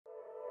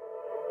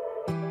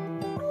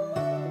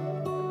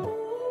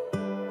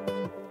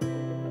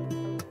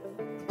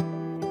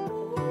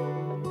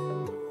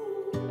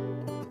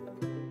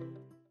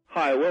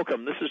Hi,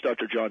 welcome. This is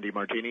Dr. John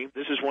DeMartini.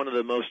 This is one of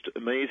the most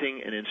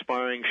amazing and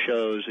inspiring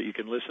shows that you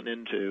can listen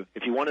into.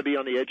 If you want to be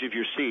on the edge of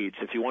your seats,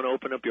 if you want to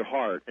open up your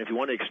heart, if you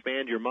want to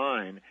expand your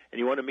mind, and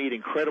you want to meet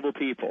incredible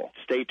people,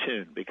 stay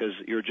tuned because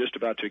you're just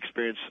about to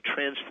experience a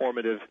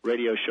transformative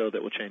radio show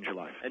that will change your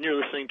life. And you're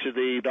listening to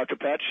the Dr.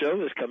 Pat Show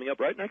that's coming up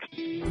right next.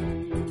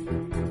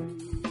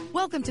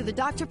 Welcome to the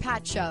Dr.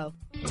 Pat Show.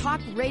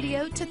 Talk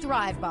radio to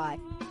thrive by.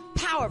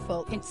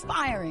 Powerful,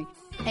 inspiring,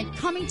 and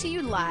coming to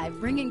you live,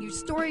 bringing you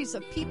stories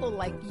of people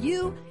like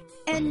you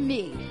and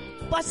me,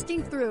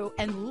 busting through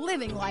and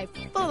living life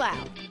full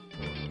out.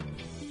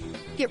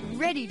 Get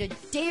ready to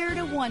dare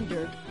to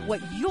wonder what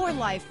your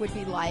life would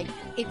be like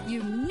if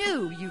you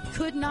knew you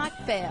could not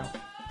fail.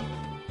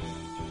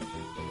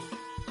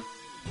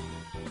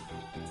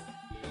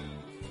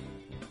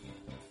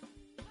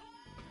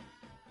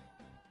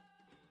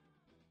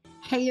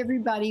 Hey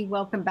everybody,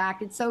 welcome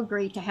back. It's so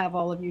great to have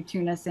all of you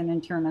tune us in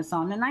and turn us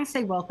on. And I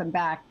say welcome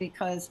back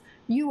because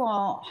you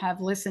all have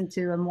listened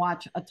to and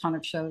watched a ton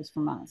of shows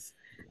from us.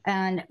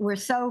 And we're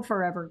so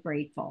forever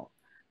grateful.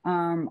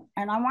 And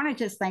I want to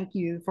just thank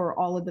you for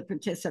all of the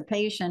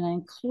participation.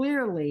 And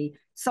clearly,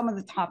 some of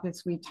the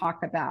topics we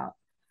talk about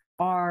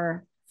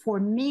are, for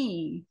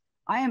me,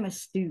 I am a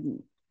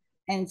student.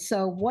 And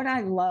so what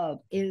I love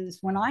is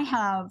when I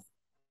have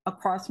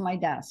across my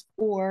desk,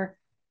 or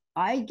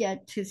I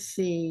get to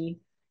see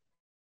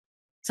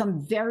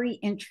some very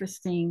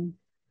interesting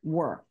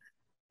work,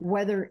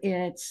 whether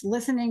it's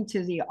listening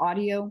to the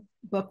audio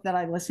book that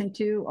I listened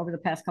to over the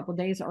past couple of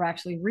days or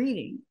actually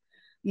reading,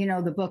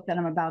 the book that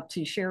I'm about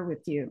to share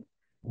with you.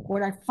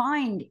 What I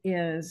find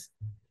is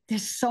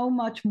there's so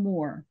much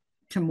more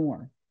to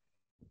more.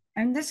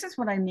 And this is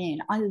what I mean.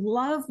 I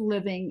love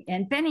living,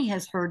 and Benny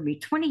has heard me,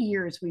 20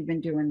 years we've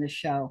been doing this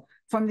show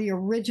from the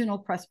original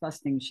Crust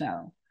Busting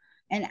show.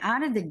 And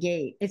out of the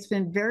gate, it's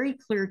been very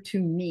clear to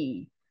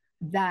me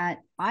that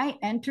I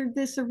entered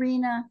this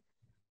arena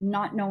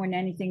not knowing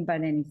anything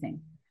but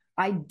anything.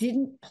 I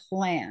didn't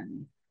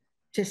plan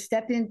to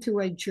step into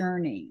a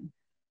journey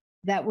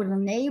that would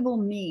enable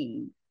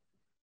me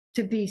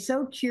to be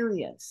so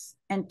curious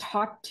and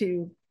talk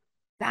to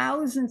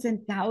thousands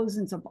and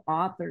thousands of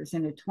authors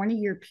in a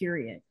 20-year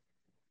period.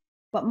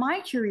 But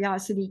my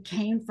curiosity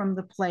came from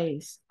the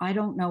place, I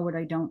don't know what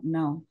I don't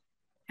know.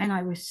 And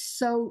I was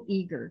so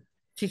eager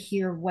to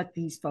hear what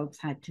these folks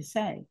had to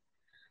say.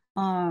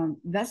 Vesa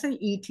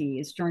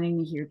Iitti is joining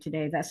me here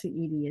today. Vesa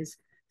Iitti is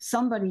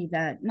somebody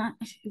that, not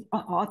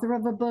author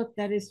of a book,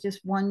 that is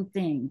just one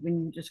thing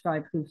when you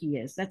describe who he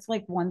is. That's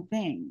like one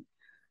thing,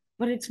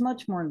 but it's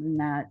much more than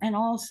that. And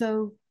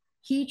also,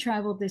 he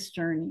traveled this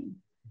journey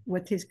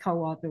with his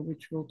co-author,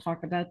 which we'll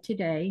talk about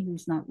today,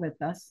 who's not with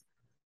us.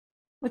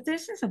 But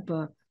this is a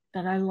book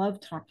that I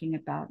love talking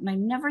about, and I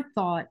never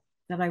thought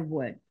that I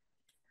would.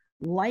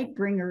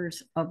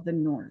 Lightbringers of the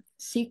North,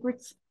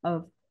 Secrets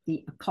of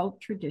the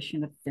Occult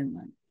Tradition of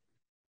Finland.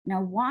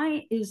 Now,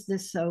 why is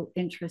this so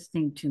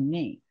interesting to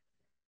me?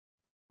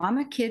 I'm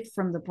a kid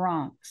from the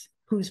Bronx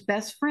whose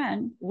best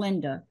friend,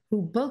 Linda,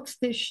 who books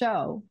this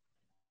show,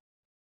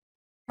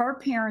 her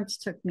parents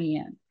took me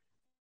in.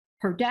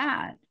 Her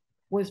dad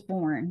was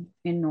born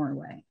in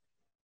Norway.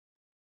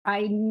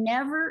 I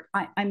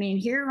mean,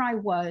 here I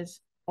was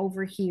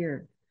over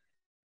here.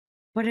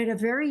 But at a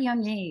very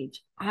young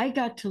age, I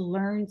got to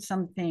learn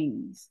some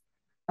things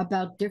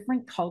about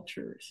different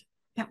cultures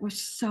that were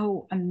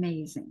so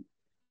amazing.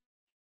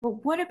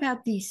 But what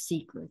about these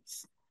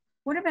secrets?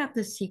 What about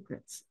the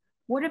secrets?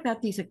 What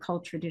about these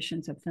occult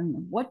traditions of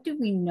Finland? What do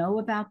we know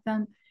about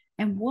them?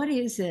 And what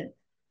is it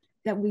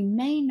that we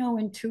may know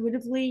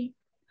intuitively,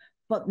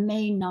 but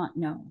may not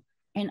know?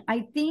 And I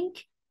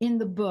think in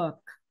the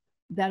book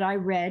that I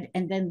read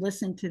and then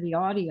listened to the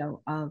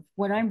audio of,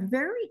 what I'm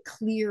very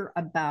clear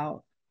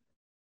about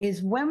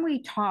is when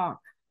we talk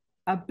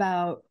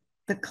about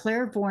the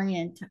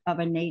clairvoyant of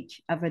a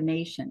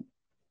nation,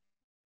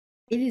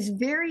 it is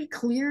very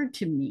clear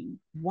to me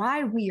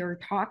why we are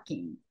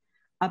talking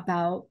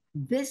about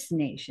this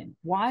nation,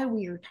 why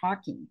we are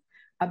talking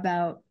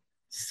about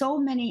so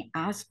many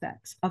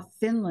aspects of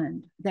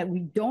Finland that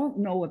we don't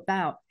know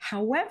about.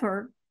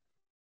 However,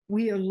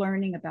 we are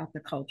learning about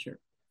the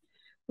culture.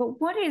 But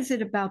what is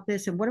it about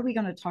this, and what are we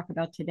going to talk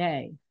about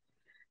today?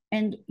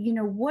 And,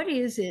 what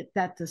is it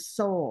that the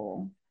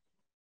soul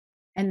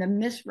and the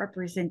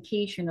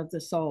misrepresentation of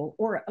the soul,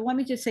 or let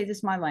me just say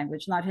this, my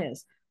language, not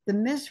his, the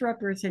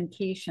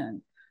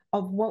misrepresentation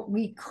of what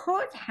we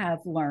could have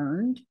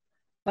learned,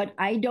 but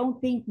I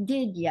don't think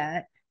did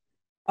yet,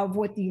 of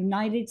what the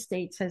United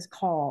States has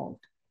called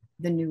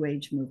the New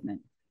Age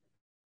movement.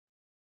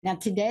 Now,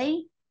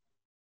 today,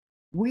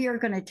 we are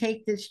going to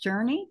take this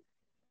journey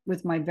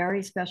with my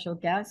very special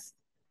guest.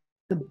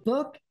 The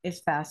book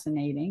is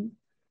fascinating,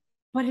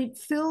 but it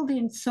filled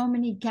in so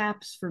many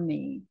gaps for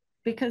me,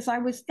 because I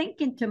was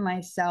thinking to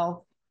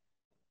myself,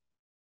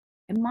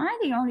 am I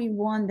the only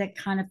one that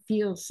kind of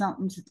feels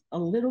something's a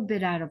little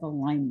bit out of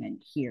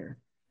alignment here?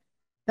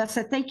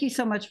 Vesa, thank you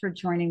so much for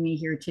joining me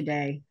here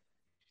today.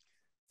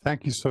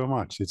 Thank you so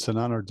much. It's an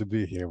honor to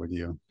be here with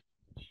you.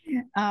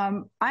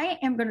 I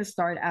am going to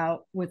start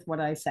out with what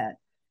I said.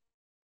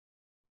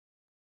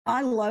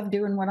 I love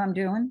doing what I'm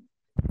doing.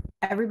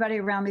 Everybody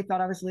around me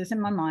thought I was losing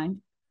my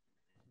mind.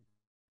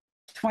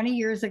 20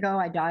 years ago,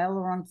 I dialed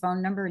the wrong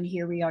phone number, and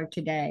here we are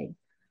today.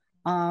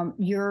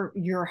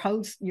 Your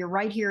host, you're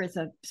right here as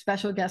a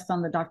special guest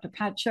on the Dr.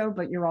 Pat Show,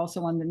 but you're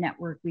also on the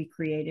network we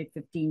created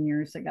 15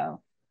 years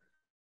ago.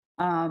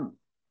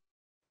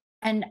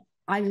 And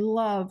I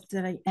love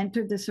that I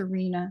entered this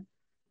arena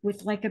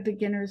with like a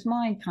beginner's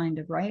mind, kind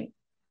of, right?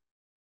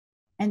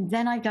 And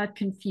then I got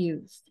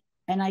confused.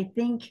 And I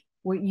think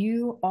what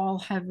you all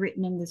have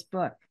written in this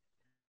book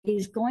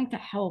is going to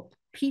help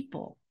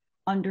people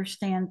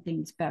understand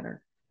things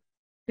better.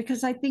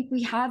 Because I think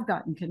we have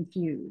gotten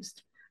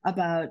confused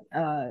about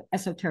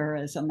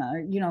esotericism.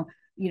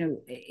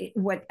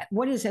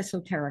 What is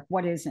esoteric?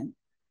 What isn't?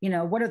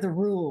 What are the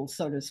rules,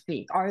 so to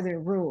speak? Are there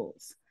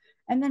rules?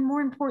 And then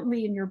more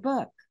importantly, in your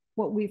book,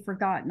 what we've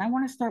forgotten. I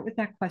want to start with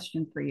that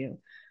question for you.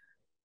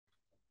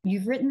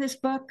 You've written this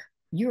book.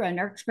 You're an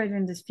expert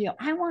in this field.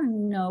 I want to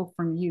know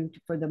from you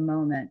for the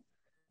moment,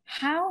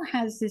 how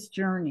has this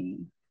journey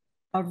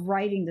of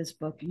writing this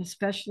book, and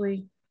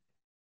especially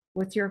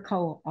with your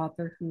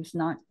co-author who's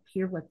not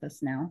here with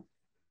us now,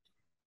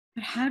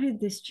 but how did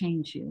this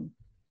change you?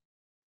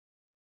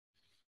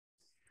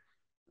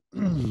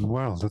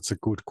 Well, that's a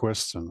good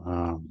question.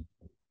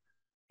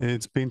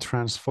 It's been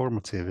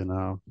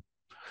transformative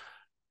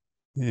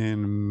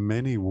in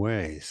many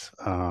ways.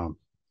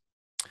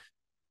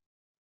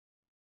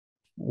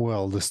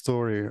 Well, the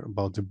story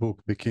about the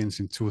book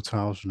begins in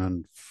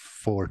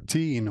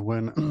 2014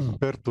 when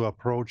Perttu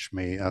approached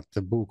me at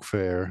the book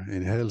fair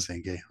in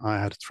Helsinki. I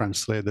had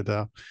translated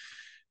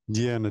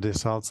Diana de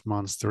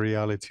Salzman's The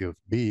Reality of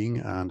Being,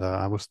 and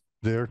I was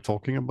there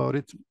talking about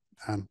it.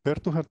 And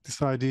Perttu had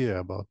this idea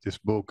about this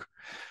book.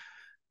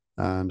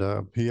 And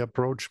he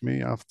approached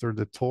me after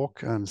the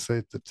talk and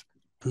said that,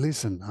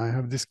 listen, I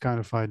have this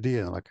kind of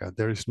idea. Like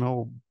there is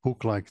no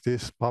book like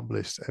this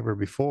published ever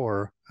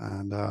before.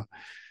 And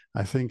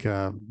I think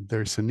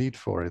there's a need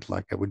for it.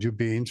 Like, would you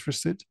be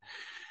interested?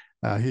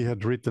 He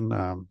had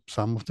written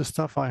some of the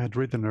stuff I had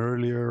written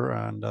earlier,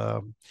 and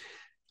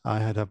I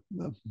had a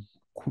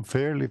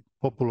fairly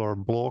popular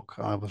blog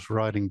I was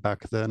writing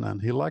back then,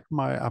 and he liked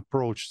my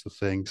approach to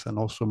things and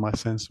also my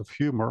sense of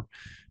humor,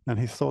 and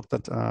he thought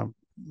that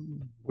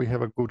we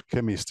have a good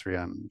chemistry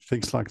and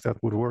things like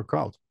that would work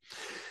out.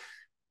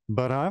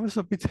 But I was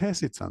a bit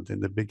hesitant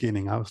in the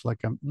beginning. I was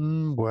like,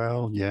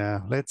 well,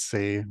 yeah, let's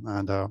see.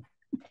 And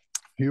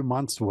few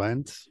months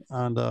went,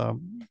 and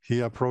he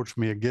approached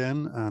me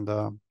again, and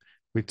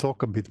we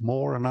talked a bit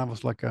more, and I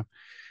was like,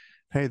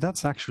 hey,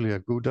 that's actually a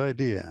good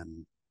idea,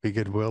 and we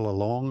get well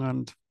along,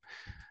 and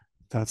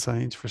that's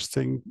an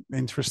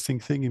interesting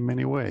thing in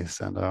many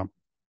ways. And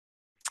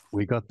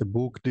we got the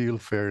book deal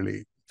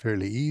fairly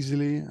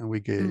easily, and we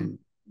became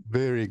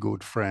very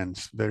good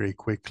friends very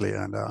quickly,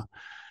 and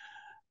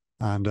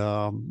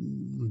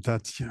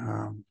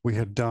we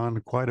had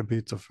done quite a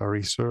bit of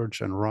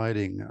research and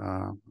writing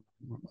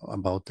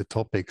about the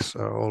topics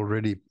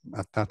already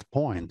at that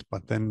point,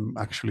 but then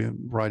actually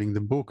writing the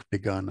book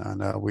began,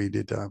 and we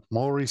did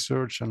more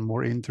research and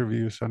more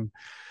interviews, and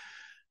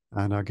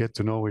get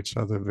to know each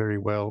other very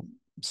well.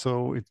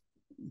 So it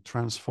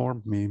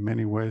transformed me in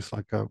many ways.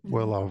 Like,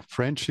 well, our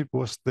friendship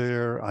was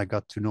there. I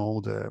got to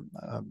know the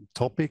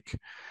topic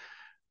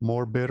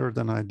more better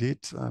than I did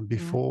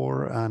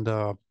before, and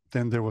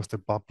then there was the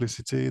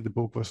publicity. The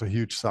book was a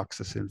huge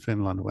success in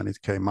Finland when it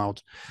came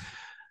out.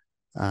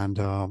 And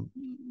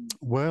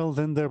well,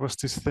 then there was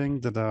this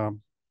thing that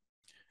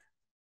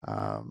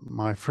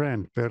my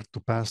friend Perttu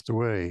passed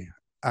away,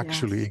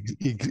 actually,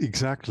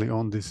 exactly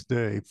on this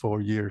day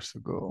 4 years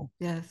ago.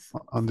 Yes.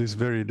 On this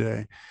very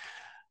day.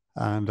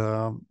 And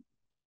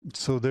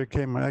so there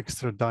came an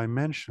extra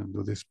dimension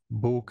to this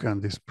book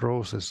and this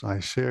process I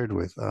shared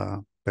with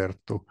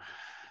Perttu.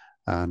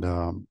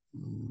 And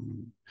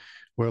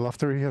well,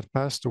 after he had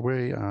passed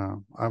away,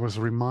 I was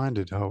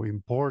reminded how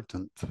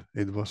important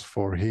it was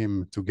for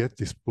him to get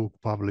this book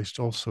published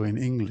also in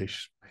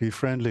English. He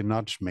friendly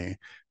nudged me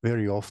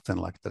very often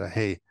like that,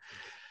 hey,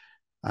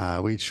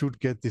 we should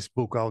get this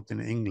book out in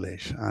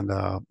English. And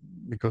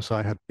because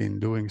I had been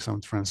doing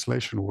some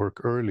translation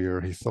work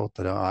earlier, he thought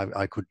that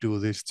I could do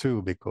this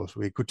too, because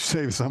we could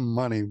save some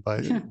money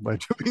by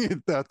doing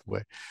it that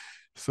way.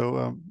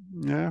 So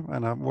yeah,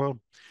 and well,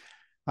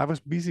 I was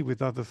busy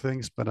with other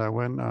things, but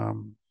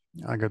when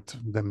I got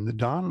them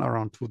done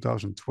around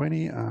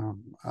 2020,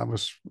 I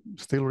was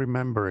still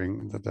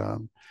remembering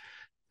that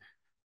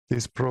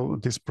this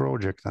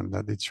project and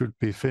that it should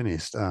be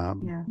finished.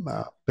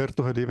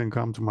 Perttu had even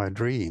come to my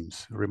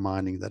dreams,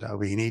 reminding that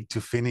we need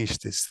to finish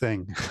this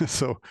thing.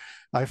 So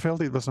I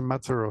felt it was a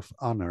matter of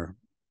honor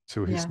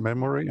to his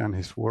memory and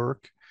his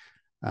work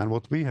and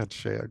what we had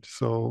shared.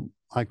 So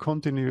I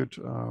continued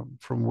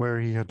from where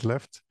he had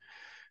left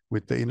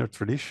with the inner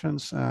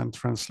traditions and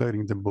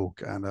translating the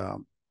book.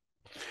 And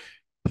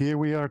here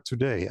we are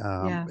today.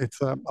 It's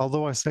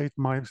although I say it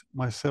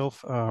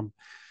myself,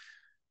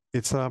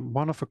 it's a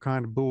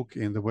one-of-a-kind book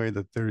in the way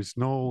that there is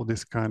no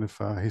this kind of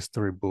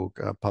history book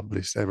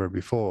published ever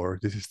before.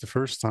 This is the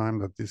first time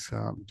that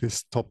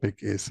this topic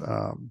is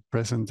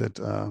presented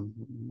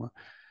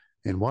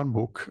in one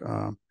book.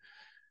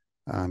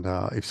 And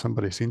if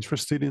somebody's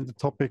interested in the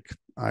topic,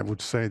 I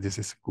would say this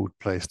is a good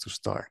place to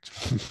start.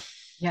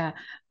 Yeah,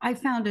 I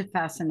found it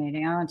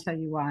fascinating. I want to tell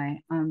you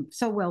why.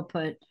 So well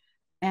put.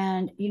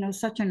 And, you know,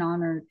 such an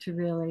honor to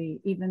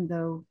really, even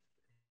though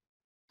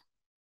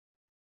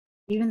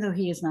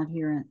he is not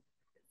here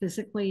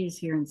physically, he's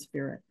here in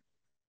spirit,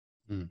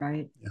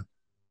 right? Yeah.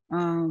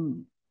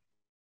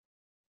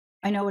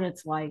 I know what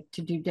it's like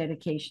to do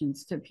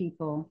dedications to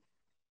people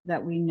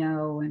that we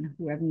know and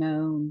who have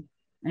known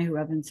and who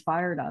have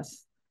inspired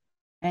us,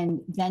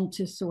 and then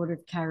to sort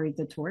of carry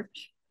the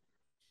torch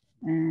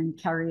and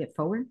carry it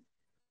forward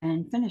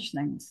and finish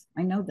things.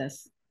 I know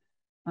this.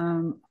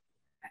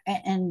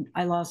 And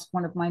I lost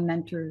one of my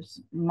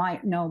mentors,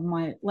 let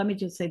me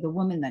just say the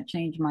woman that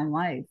changed my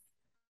life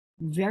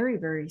very,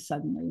 very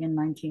suddenly in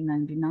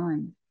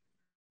 1999.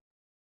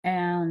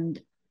 And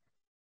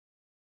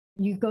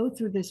you go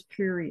through this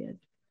period,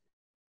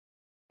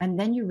 and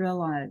then you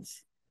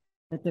realize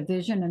that the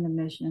vision and the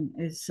mission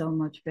is so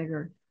much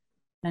bigger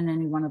than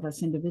any one of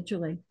us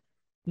individually.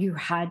 You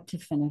had to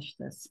finish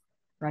this,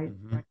 right?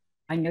 Mm-hmm.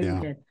 I know you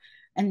did.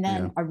 And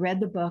then I read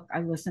the book, I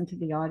listened to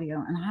the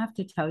audio, and I have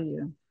to tell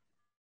you,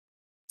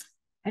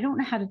 I don't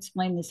know how to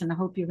explain this, and I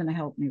hope you're going to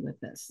help me with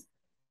this.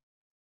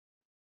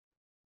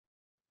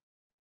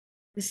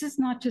 This is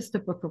not just a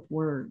book of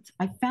words.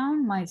 I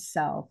found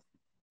myself,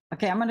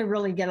 okay, I'm going to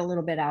really get a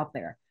little bit out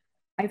there.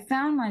 I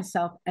found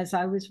myself as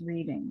I was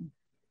reading,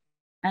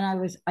 and I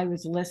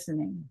was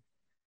listening,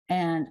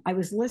 and I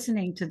was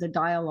listening to the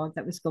dialogue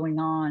that was going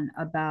on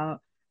about,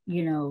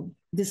 you know,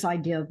 this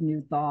idea of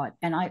new thought.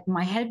 And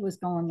my head was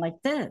going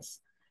like this.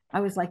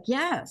 I was like,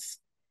 yes,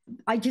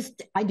 I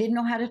didn't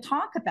know how to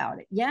talk about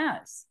it.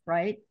 Yes,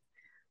 right.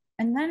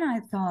 And then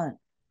I thought,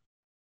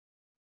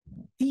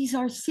 these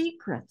are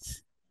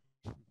secrets.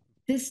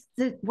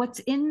 What's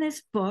in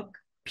this book,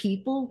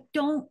 people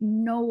don't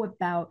know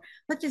about.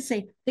 Let's just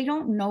say they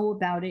don't know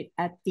about it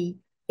at the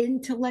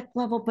intellect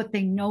level, but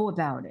they know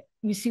about it.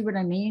 You see what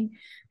I mean?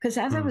 Because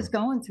as I was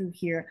going through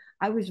here,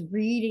 I was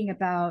reading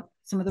about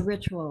some of the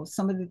rituals,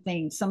 some of the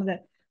things, some of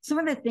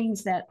the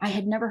things that I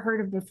had never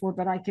heard of before,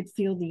 but I could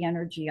feel the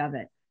energy of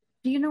it.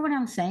 Do you know what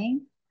I'm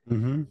saying?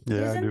 Mm-hmm.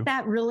 Yeah, Isn't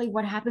that really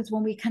what happens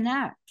when we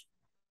connect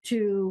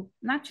to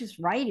not just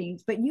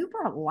writings, but you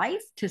brought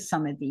life to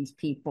some of these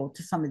people,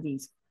 to some of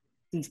these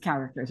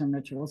characters and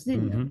rituals,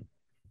 didn't you?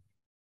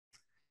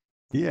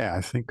 Yeah,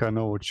 I think I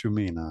know what you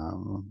mean.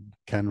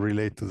 Can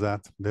relate to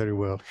that very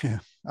well. Yeah,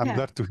 I'm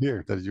glad to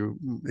hear that you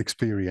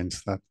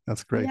experienced that.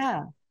 That's great.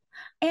 Yeah,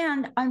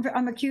 and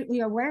I'm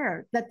acutely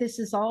aware that this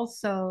is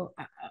also.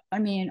 I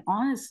mean,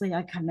 honestly,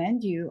 I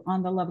commend you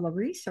on the level of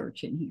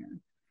research in here,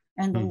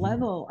 and the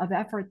level of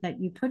effort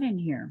that you put in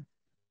here.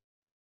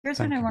 Here's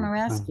what I want to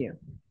ask you,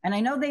 and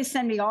I know they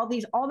send me all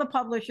the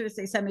publishers.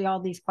 They send me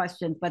all these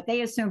questions, but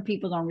they assume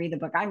people don't read the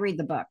book. I read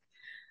the book.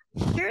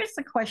 Here's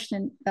the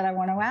question that I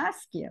want to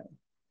ask you.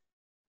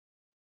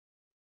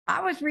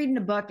 I was reading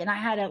the book and I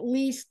had at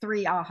least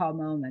 3 aha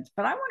moments,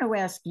 but I want to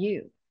ask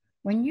you,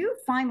 when you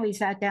finally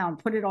sat down,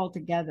 put it all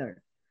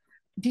together,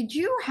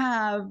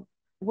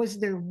 was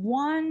there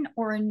one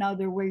or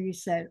another where you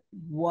said,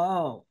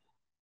 whoa,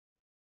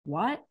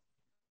 what?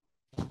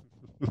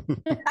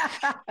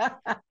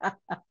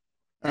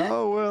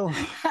 Oh, well,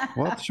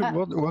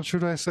 what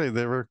should I say?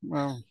 There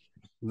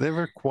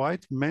were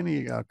quite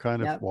many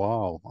kind of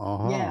wow,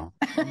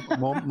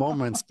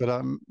 moments.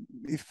 But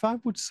if I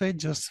would say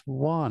just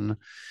one,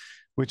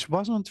 which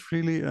wasn't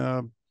really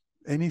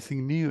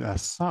anything new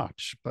as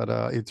such, but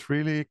it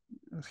really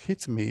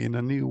hit me in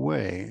a new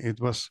way. It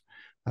was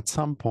at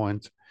some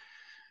point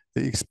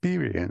the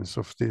experience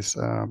of this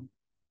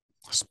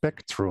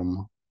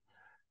spectrum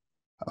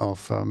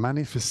of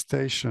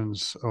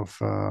manifestations of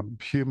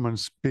human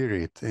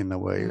spirit in a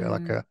way,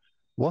 like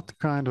what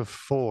kind of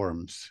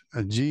forms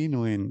a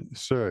genuine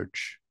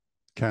search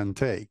can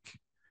take.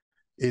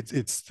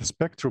 The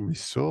spectrum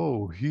is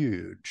so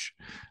huge,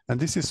 and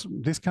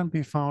this can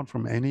be found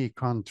from any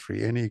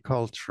country, any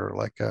culture.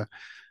 Like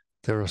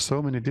there are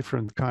so many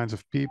different kinds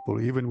of people,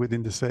 even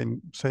within the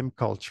same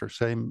culture,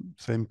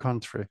 same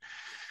country.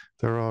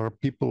 There are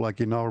people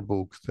like in our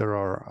book. There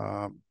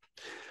are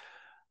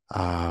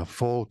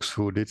folks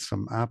who did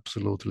some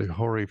absolutely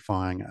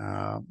horrifying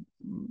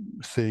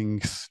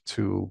things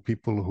to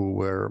people who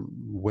were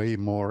way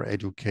more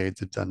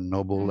educated and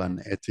noble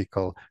and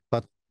ethical,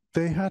 but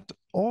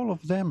all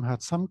of them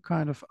had some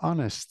kind of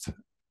honest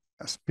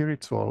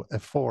spiritual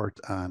effort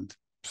and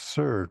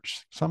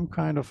search, some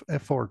kind of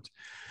effort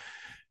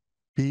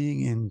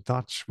being in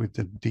touch with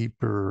the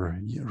deeper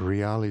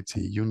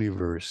reality,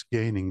 universe,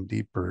 gaining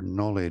deeper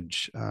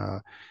knowledge,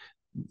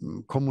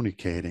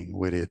 communicating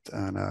with it,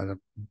 and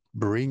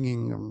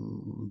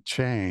bringing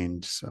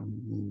change,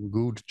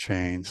 good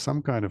change,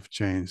 some kind of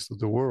change to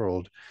the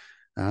world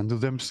and to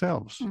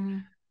themselves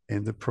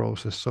in the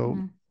process. So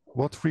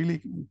what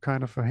really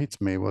kind of hit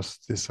me was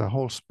this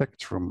whole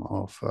spectrum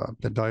of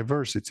the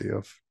diversity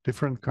of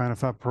different kind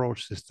of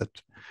approaches that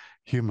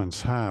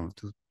humans have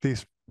to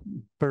these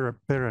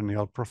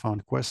perennial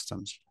profound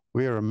questions.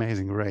 We are an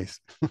amazing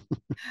race.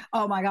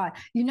 Oh my God.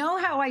 You know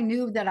how I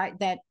knew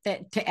that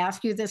to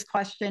ask you this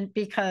question?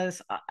 Because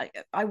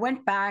I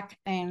went back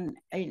and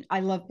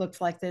I love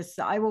books like this.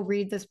 I will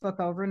read this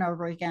book over and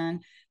over again.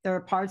 There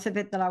are parts of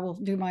it that I will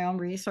do my own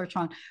research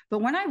on.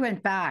 But when I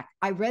went back,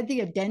 I read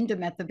the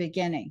addendum at the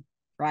beginning,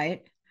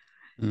 right?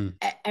 Mm.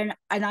 And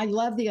I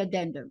love the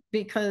addendum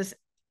because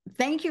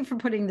thank you for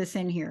putting this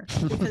in here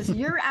because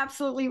you're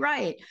absolutely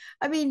right.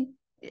 I mean,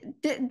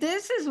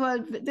 this is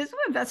what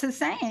Vesa is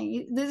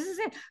saying. This is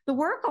it. The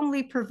work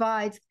only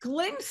provides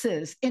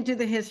glimpses into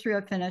the history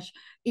of Finnish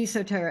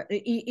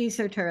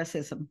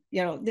esotericism.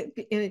 You know,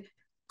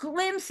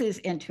 glimpses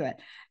into it,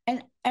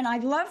 and I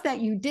love that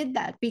you did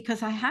that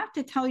because I have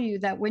to tell you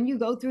that when you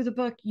go through the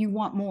book, you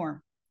want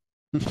more.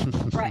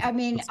 Right? I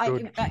mean,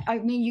 I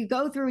mean, you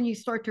go through and you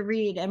start to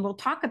read, and we'll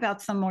talk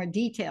about some more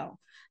detail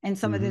and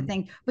some of the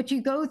things. But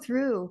you go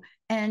through,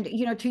 and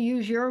you know, to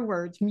use your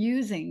words,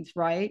 musings,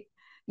 right?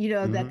 You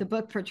know, that the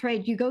book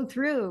portrayed, you go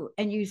through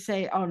and you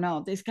say, oh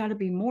no, there's got to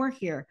be more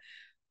here.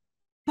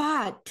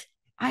 But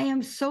I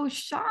am so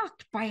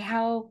shocked by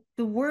how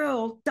the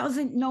world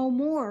doesn't know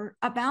more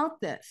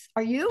about this.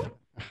 Are you?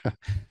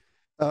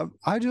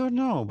 I don't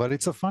know, but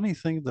it's a funny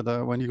thing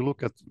that when you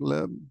look at,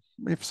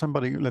 if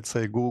somebody, let's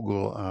say,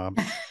 Google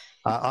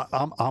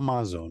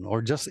Amazon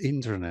or just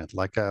internet,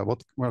 like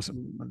what was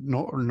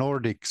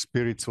Nordic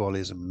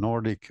spiritualism,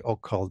 Nordic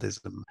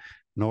occultism,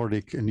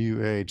 Nordic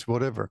New Age,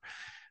 whatever.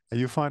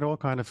 You find all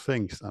kind of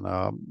things, and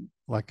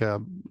like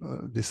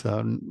this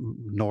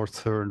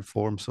northern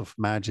forms of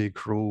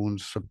magic,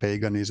 runes,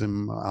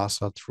 paganism,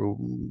 Asatru,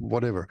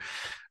 whatever.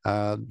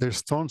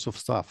 There's tons of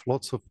stuff,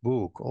 lots of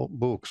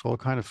books, all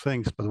kind of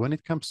things. But when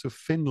it comes to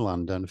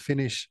Finland and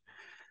Finnish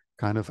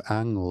kind of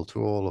angle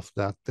to all of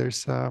that,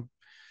 there's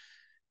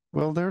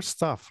well, there's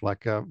stuff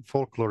like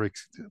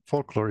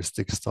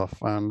folkloristic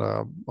stuff, and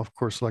of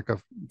course, like a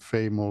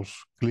famous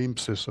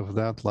glimpses of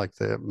that, like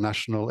the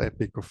national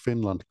epic of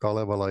Finland,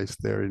 Kalevala is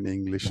there in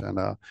English, and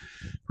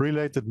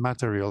related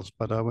materials.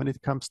 But when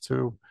it comes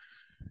to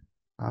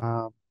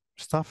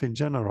stuff in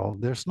general,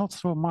 there's not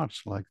so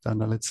much like that.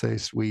 Let's say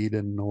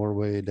Sweden,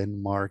 Norway,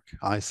 Denmark,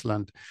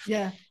 Iceland.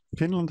 Yeah.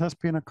 Finland has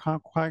been a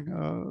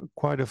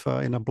quite of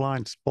in a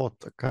blind spot,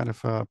 a kind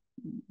of a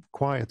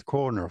quiet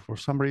corner. For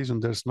some reason,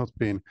 there's not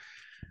been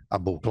a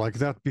book like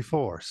that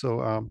before.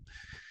 So,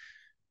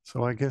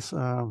 so I guess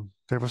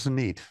there was a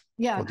need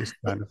for this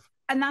kind of.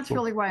 And that's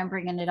really why I'm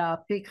bringing it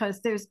up,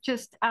 because there's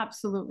just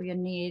absolutely a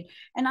need.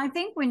 And I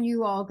think when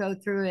you all go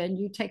through it and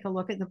you take a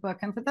look at the book,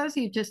 and for those of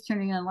you just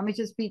tuning in, let me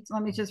just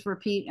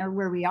repeat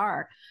where we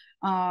are.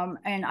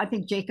 And I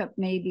think Jacob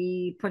may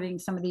be putting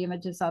some of the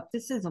images up.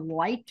 This is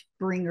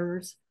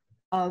Lightbringers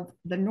of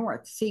the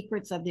North,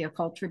 Secrets of the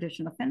Occult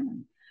Tradition of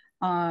Finland.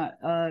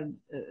 And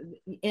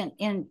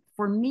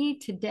for me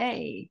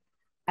today,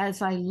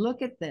 as I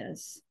look at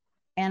this,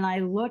 and I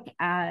look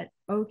at,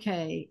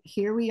 okay,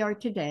 here we are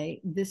today,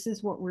 this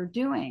is what we're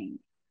doing.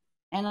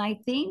 And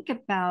I think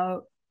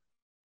about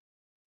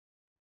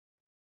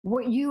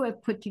what you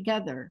have put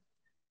together.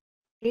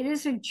 It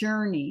is a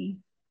journey.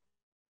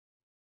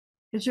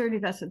 It's a journey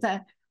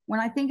that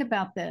when I think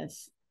about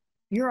this,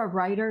 you're a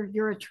writer,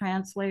 you're a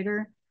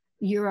translator,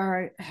 you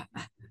are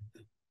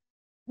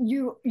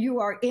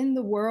in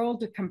the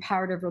world of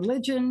comparative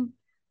religion.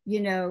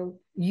 You know,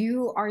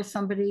 you are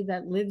somebody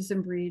that lives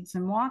and breathes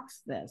and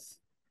walks this.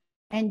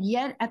 And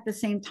yet at the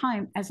same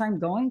time, as I'm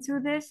going through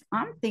this,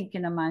 I'm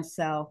thinking to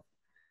myself,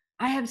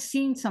 I have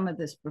seen some of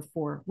this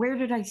before. Where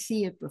did I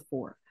see it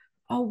before?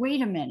 Oh,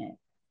 wait a minute.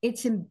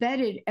 It's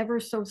embedded ever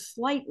so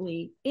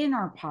slightly in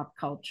our pop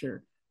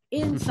culture,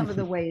 in some of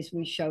the ways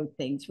we show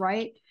things,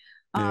 right?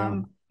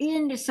 Yeah.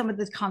 In some of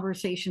the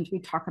conversations we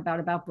talk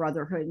about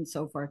brotherhood and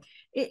so forth.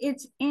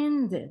 It's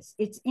in this,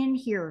 it's in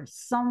here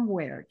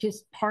somewhere,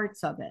 just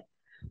parts of it.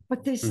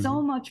 But there's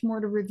so much more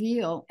to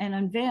reveal and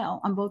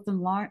unveil on both the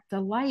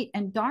light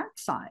and dark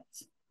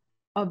sides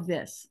of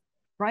this,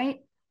 right?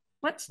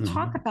 Let's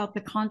talk about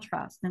the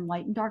contrast in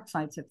light and dark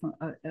sides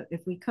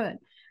if we could.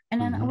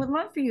 And then I would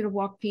love for you to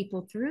walk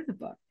people through the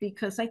book,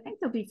 because I think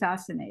they'll be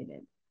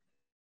fascinated.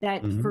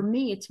 That for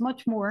me, it's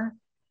much more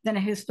than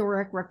a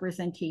historic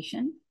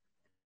representation.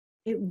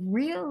 It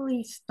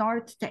really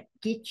starts to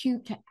get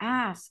you to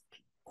ask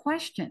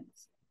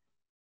questions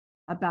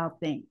about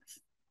things.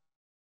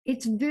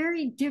 It's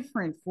very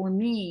different for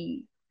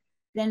me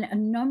than a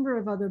number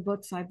of other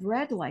books I've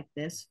read like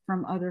this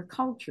from other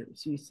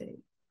cultures, you see,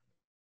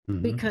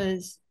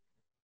 because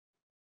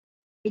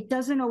it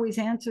doesn't always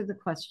answer the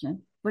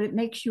question, but it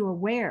makes you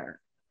aware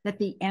that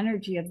the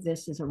energy of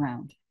this is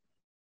around.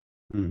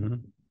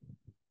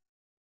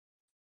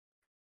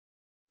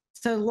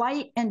 So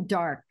light and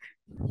dark.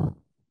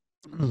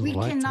 We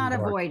cannot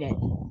avoid it.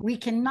 We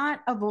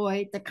cannot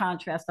avoid the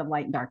contrast of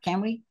light and dark,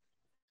 can we?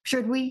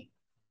 Should we?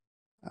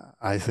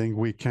 I think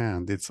we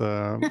can't. It's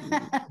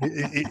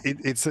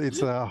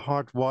it's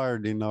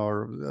hardwired in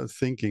our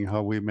thinking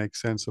how we make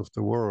sense of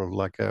the world.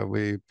 Like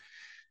we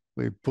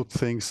put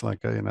things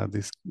like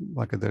this,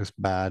 like there's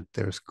bad,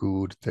 there's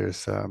good,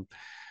 there's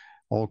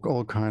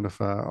all kind of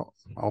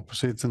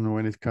opposites. And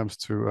when it comes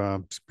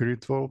to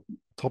spiritual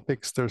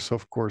topics, there's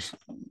of course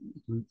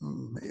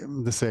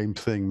the same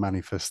thing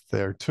manifest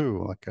there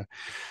too.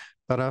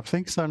 But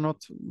things are not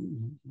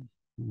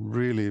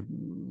really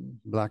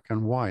black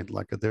and white.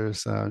 Like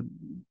there's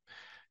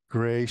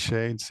gray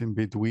shades in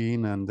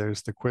between, and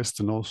there's the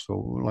question also,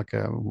 like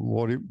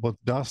what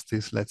does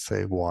this, let's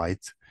say,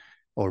 white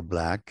or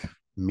black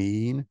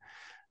mean?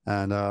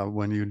 And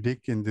when you dig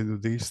into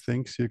these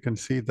things, you can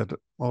see that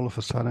all of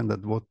a sudden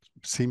that what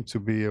seemed to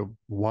be a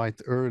white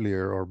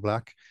earlier or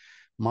black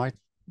might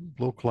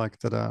look like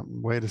that.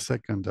 Wait a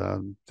second,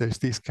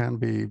 these can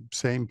be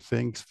same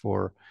things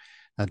for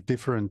at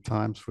different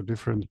times for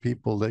different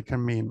people. They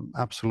can mean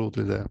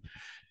absolutely the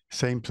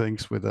same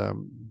things with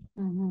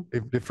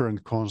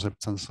different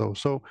concepts and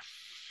so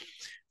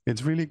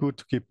it's really good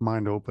to keep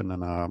mind open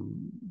and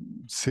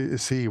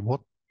see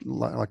what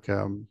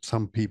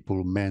some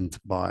people meant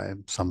by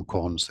some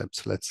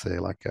concepts. Let's say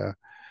like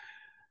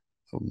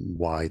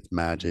white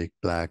magic,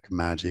 black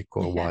magic,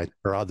 or white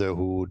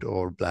brotherhood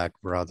or black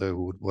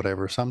brotherhood,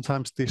 whatever.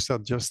 Sometimes these are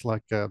just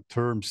like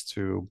terms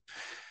to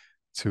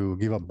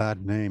give a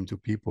bad name to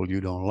people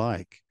you don't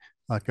like.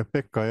 Like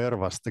Pekka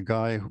Ervas, the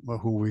guy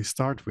who we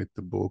start with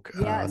the book,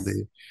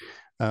 the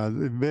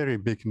very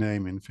big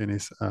name in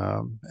Finnish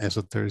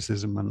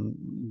esotericism and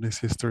this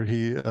history.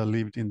 He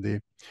lived in the,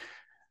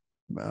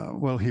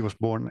 he was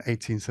born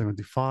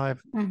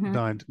 1875,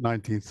 died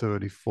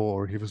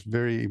 1934. He was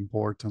very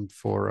important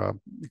for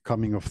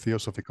coming of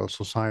Theosophical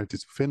Society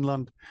to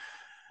Finland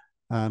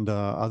and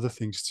other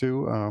things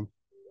too.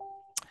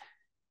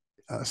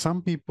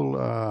 Some people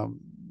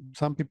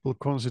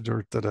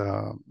considered that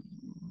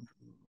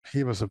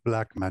he was a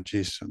black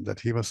magician, that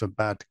he was a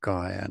bad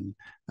guy,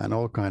 and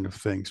all kind of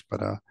things.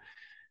 But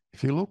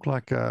if you look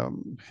like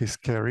his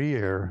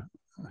career,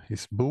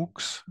 his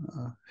books,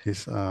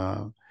 his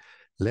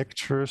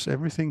lectures,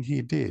 everything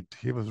he did,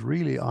 he was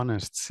really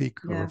honest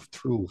seeker of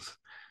truth,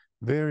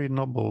 very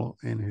noble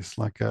in his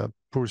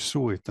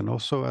pursuit, and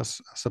also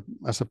as a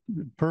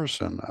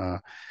person.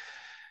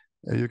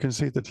 You can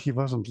see that he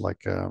wasn't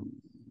like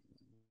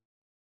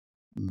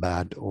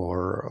bad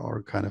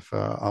or kind of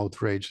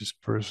outrageous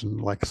person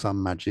like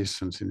some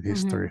magicians in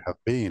history have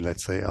been,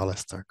 let's say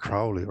Aleister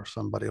Crowley or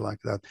somebody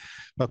like that.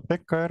 But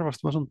Pekka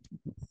Ervas wasn't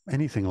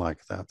anything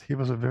like that. He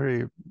was a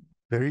very,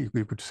 very,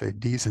 we could say,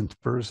 decent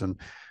person.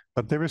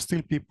 But there were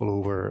still people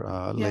who were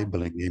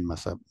labeling him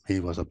as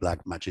he was a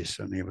black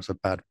magician, he was a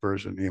bad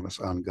person, he was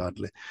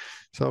ungodly.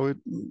 So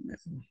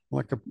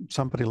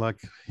somebody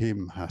like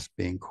him has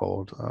been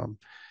called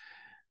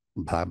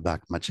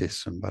black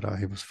magician, but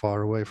he was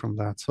far away from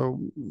that. So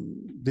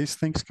these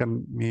things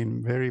can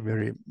mean very,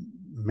 very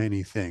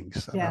many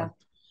things.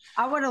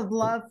 I would have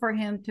loved for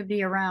him to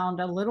be around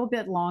a little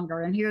bit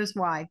longer, and here's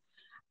why.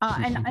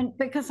 And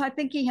because I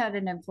think he had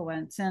an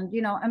influence. And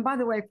and by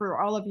the way, for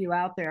all of you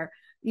out there,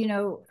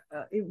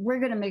 we're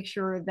going to make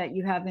sure that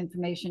you have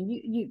information.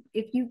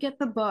 If you get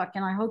the book,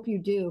 and I hope you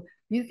do,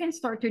 you can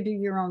start to do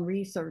your own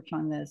research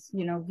on this.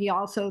 He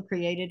also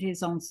created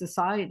his own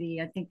society.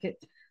 I think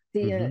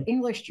the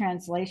English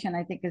translation,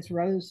 I think, is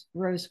Rose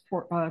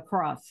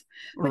Cross.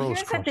 But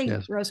here's the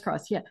thing, Rose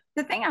Cross. Yeah.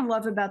 The thing I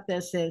love about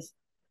this is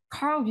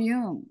Carl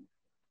Jung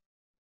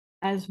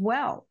as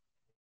well.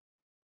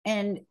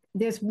 And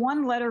there's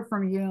one letter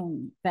from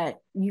Jung that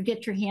you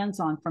get your hands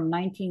on from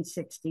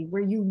 1960,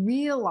 where you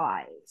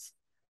realize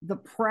the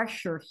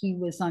pressure he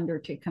was under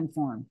to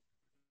conform.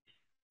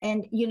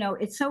 And,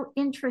 it's so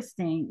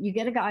interesting. You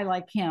get a guy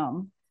like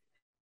him,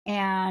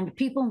 and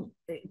people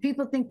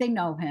think they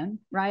know him,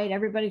 right?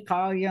 Everybody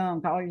Carl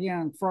Jung,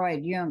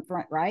 Freud,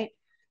 right?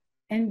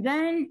 And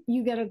then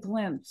you get a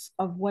glimpse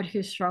of what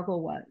his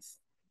struggle was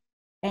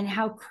and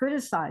how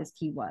criticized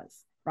he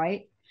was,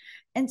 right?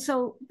 And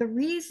so the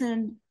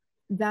reason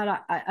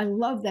that I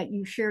love that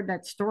you shared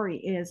that story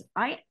is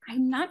I'm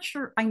not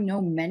sure I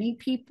know many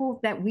people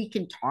that we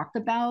can talk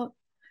about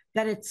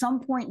that at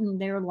some point in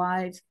their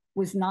lives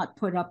was not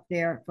put up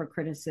there for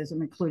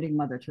criticism, including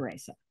Mother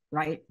Teresa,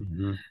 right?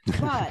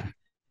 But,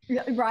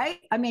 right?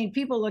 I mean,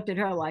 people looked at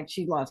her like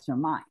she lost her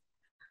mind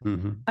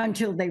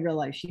until they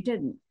realized she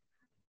didn't.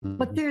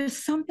 But there's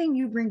something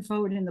you bring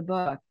forward in the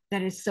book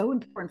that is so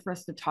important for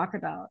us to talk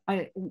about.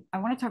 I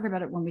want to talk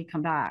about it when we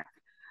come back.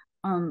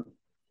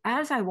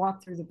 As I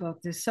walk through the book,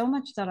 there's so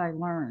much that I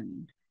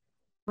learned,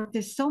 but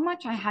there's so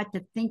much I had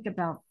to think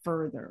about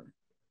further.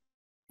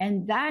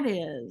 And that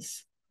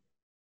is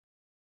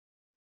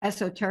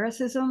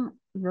esotericism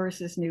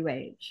versus New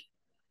Age.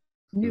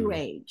 New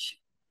Age.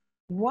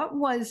 What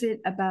was it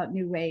about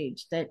New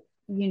Age that,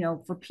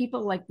 for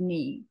people like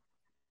me,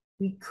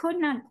 we could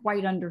not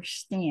quite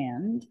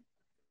understand?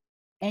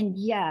 And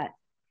yet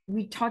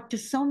we talked to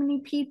so many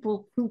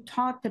people who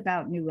talked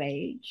about New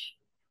Age.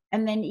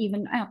 And then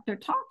even after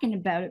talking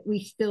about it, we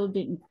still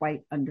didn't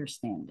quite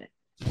understand it.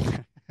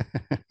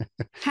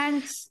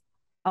 Hence,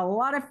 a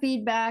lot of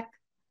feedback,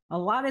 a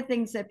lot of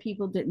things that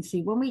people didn't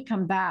see. When we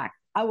come back,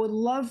 I would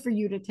love for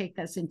you to take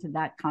us into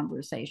that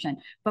conversation.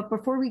 But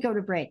before we go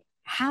to break,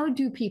 how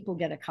do people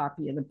get a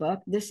copy of the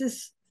book?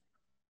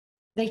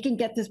 They can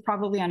get this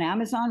probably on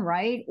Amazon,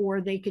 right?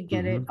 Or they could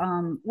get it.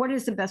 What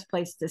is the best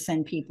place to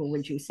send people,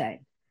 would you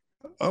say?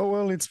 Oh,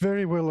 well, it's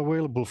very well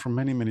available from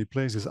many, many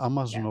places.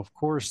 Amazon, of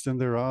course. Then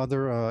there are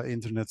other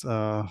internet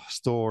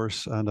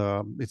stores, and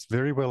it's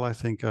very well, I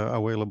think,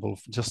 available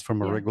just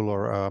from a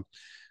regular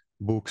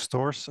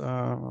bookstores.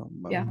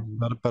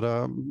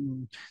 But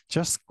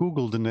just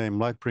Google the name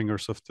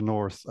Lightbringers of the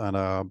North,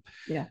 and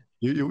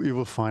you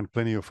will find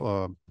plenty of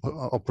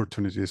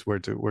opportunities where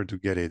to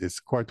get it. It's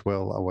quite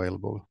well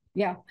available.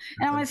 Yeah.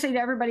 And I want to say to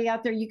everybody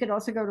out there, you could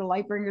also go to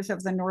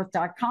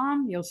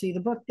lightbringersofthenorth.com. You'll see the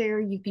book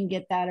there. You can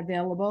get that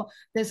available.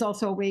 There's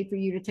also a way for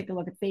you to take a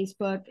look at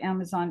Facebook,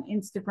 Amazon,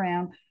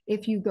 Instagram.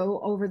 If you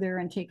go over there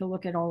and take a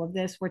look at all of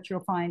this, what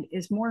you'll find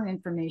is more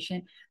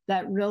information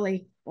that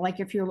really, like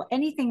if you're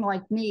anything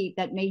like me,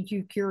 that made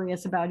you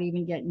curious about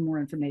even getting more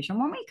information.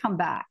 When we come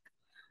back,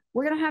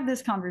 we're going to have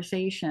this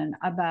conversation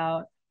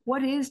about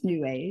what is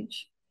New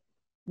Age?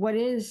 When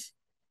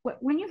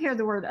you hear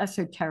the word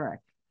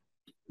esoteric,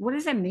 what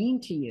does it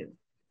mean to you?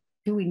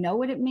 Do we know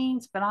what it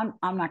means? But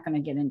I'm not going to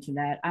get into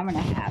that. I'm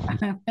going to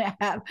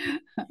have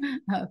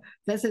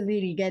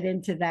Vesa get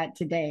into that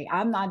today.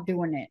 I'm not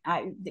doing it.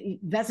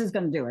 Vesa's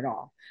going to do it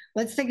all.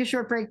 Let's take a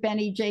short break,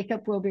 Benny.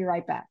 Jacob, we'll be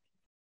right back.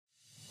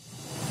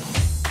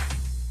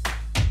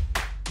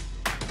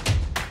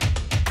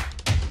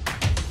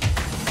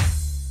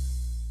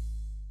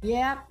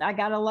 Yeah, I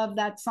gotta love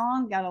that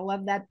song, gotta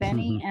love that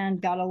Benny,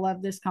 and gotta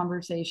love this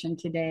conversation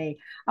today.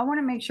 I want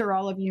to make sure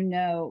all of you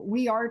know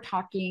we are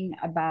talking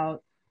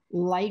about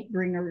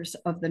Lightbringers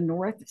of the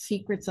North,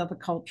 Secrets of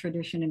Occult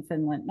Tradition in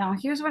Finland. Now,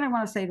 here's what I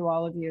want to say to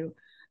all of you.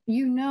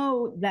 You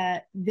know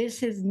that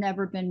this has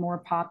never been more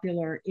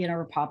popular in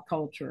our pop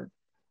culture.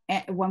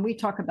 When we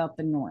talk about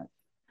the North,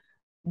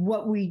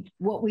 what we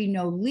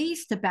know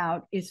least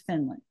about is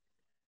Finland.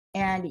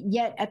 And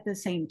yet at the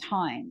same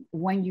time,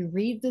 when you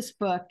read this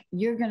book,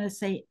 you're going to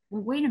say,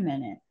 well, wait a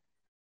minute.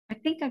 I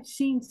think I've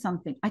seen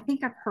something. I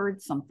think I've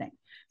heard something.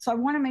 So I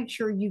want to make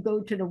sure you go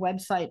to the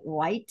website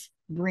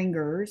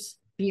Lightbringers,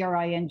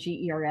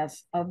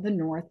 BRINGERS of the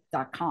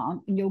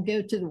North.com, and you'll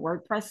go to the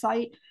WordPress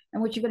site.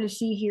 And what you're going to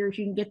see here is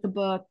you can get the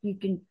book. You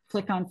can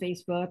click on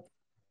Facebook,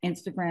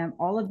 Instagram,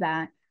 all of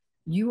that.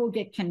 You will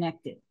get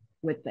connected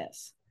with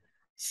this.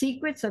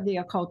 Secrets of the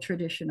Occult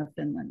Tradition of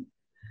Finland.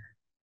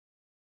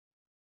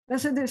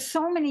 So there's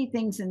so many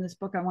things in this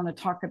book I want to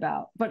talk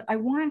about, but I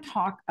want to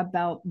talk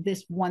about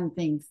this one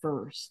thing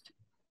first,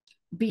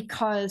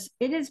 because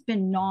it has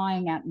been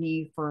gnawing at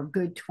me for a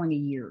good 20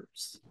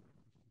 years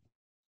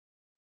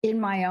in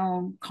my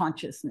own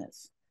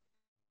consciousness.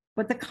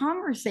 But the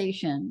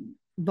conversation,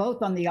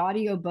 both on the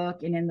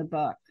audiobook and in the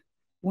book,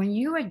 when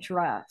you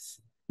address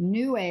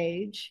New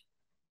Age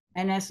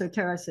and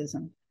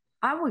esotericism,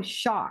 I was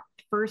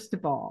shocked, first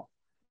of all,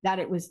 that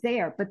it was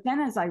there. But then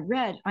as I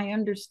read, I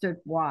understood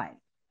why.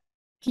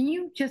 Can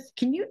you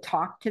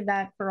talk to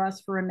that for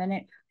us for a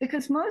minute?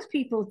 Because most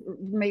people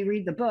may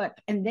read the book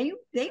and they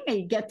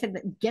may get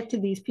to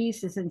these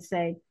pieces and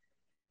say,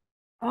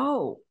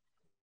 oh,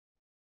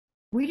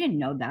 we didn't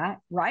know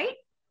that, right?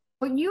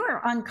 But you are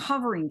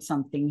uncovering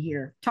something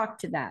here. Talk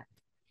to that.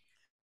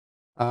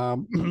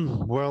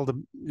 Well,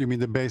 you mean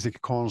the basic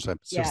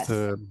concepts, yes. Just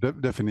the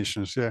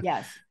definitions, yeah.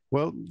 Yes.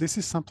 Well, this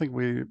is something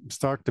we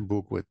start the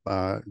book with,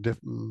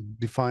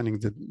 defining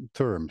the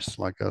terms,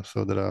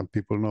 so that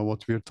people know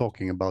what we're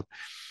talking about.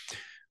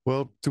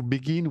 Well, to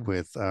begin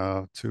with,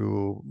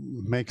 to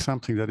make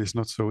something that is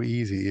not so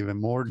easy,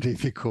 even more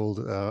difficult,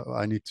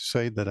 I need to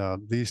say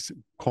that these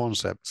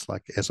concepts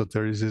like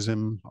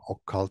esotericism,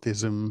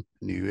 occultism,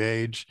 New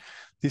Age,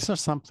 these are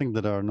something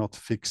that are not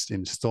fixed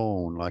in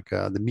stone.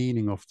 The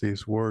meaning of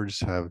these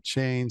words have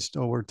changed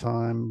over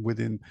time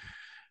within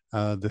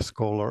the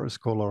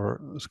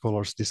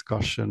scholars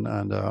discussion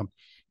and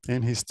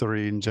in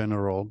history in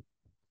general.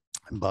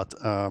 But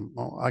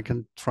I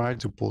can try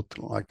to put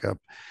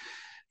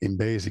in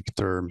basic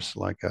terms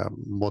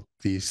what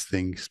these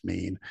things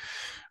mean.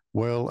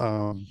 Well,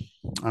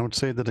 I would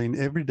say that in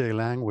everyday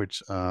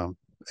language,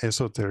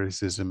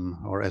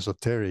 esotericism or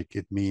esoteric,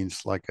 it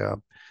means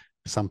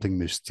something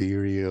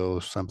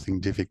mysterious, something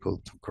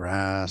difficult to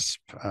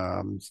grasp.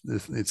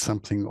 It's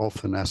something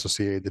often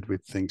associated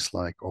with things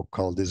like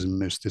occultism,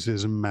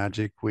 mysticism,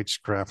 magic,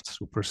 witchcraft,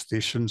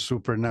 superstition,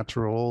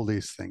 supernatural, all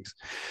these things.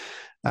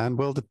 And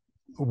well, the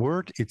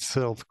word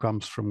itself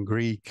comes from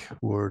Greek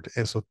word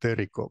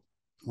esoteriko,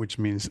 which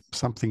means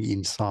something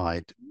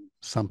inside,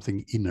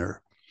 something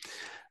inner.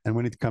 And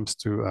when it comes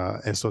to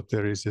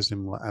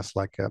esotericism as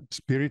a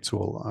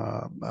spiritual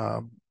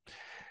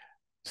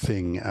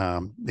thing,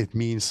 it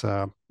means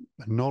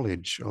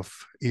knowledge of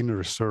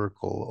inner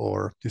circle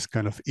or this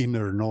kind of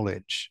inner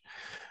knowledge.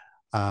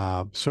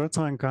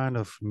 certain kind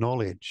of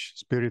knowledge,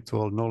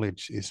 spiritual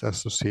knowledge, is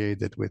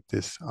associated with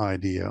this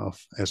idea of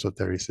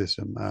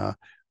esotericism.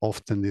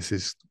 Often this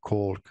is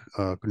called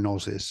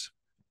gnosis,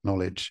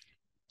 knowledge.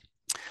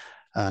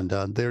 And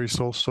there is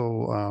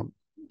also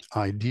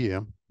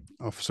idea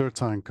of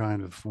certain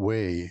kind of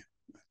way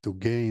to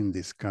gain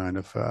this kind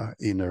of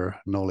inner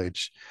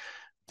knowledge.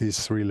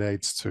 This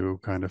relates to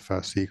kind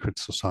of secret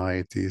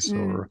societies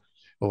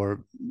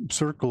or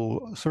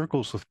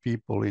circles of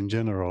people in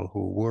general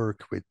who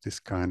work with this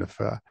kind of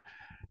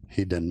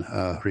hidden,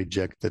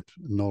 rejected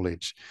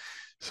knowledge.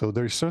 So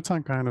there is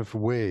certain kind of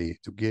way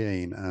to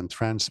gain and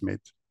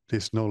transmit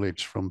this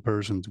knowledge from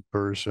person to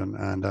person,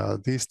 and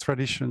these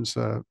traditions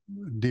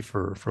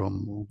differ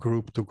from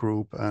group to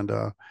group and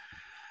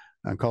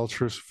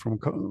cultures from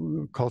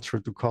culture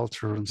to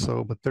culture, and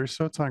so. But there's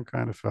certain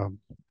kind of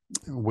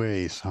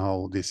ways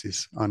how this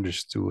is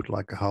understood,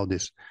 like how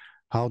this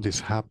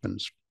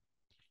happens.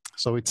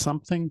 So it's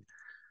something.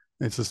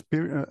 It's a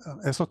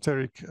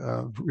esoteric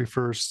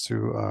refers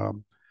to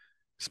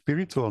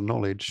spiritual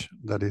knowledge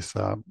that is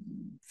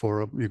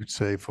for, you could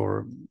say,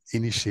 for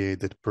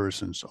initiated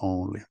persons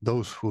only,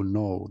 those who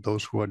know,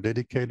 those who are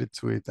dedicated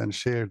to it and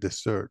share the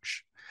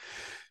search.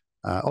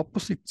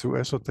 Opposite to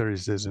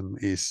esotericism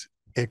is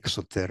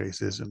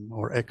exotericism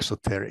or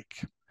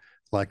exoteric,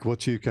 like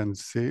what you can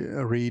see,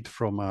 read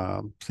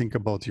from, think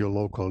about your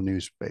local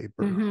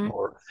newspaper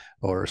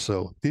or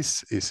so.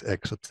 This is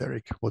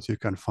exoteric, what you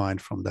can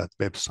find from that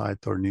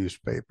website or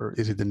newspaper.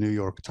 Is it the New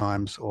York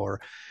Times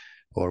or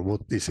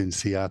what is in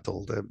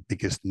Seattle, the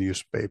biggest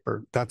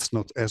newspaper? That's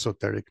not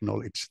esoteric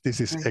knowledge. This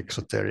is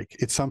exoteric.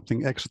 It's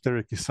something,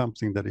 exoteric is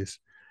something that is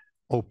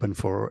open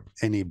for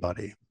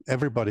anybody.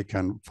 Everybody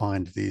can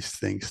find these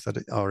things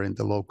that are in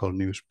the local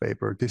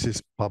newspaper. This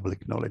is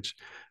public knowledge.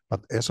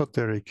 But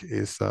esoteric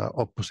is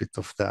opposite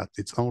of that.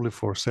 It's only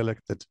for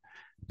selected,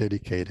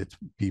 dedicated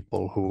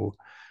people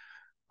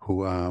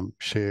who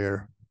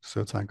share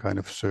certain kind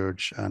of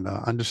search and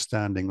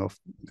understanding of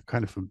the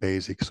kind of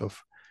basics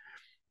of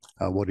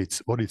what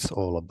it's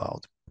all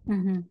about.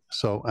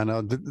 So,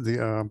 and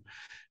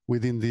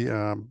within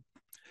the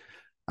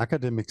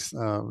academics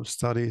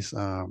studies,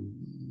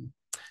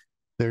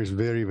 there's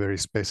very, very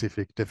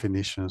specific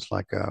definitions,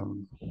 like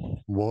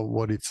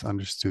what it's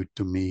understood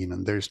to mean,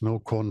 and there's no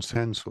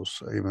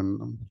consensus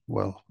even,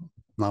 well,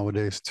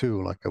 nowadays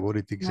too, like what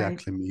it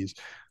exactly means.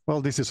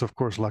 Well, this is of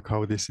course like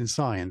how it is in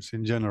science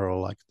in general,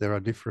 like there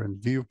are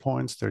different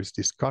viewpoints, there's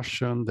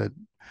discussion, that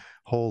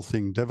whole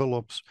thing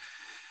develops,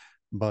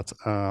 but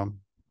well,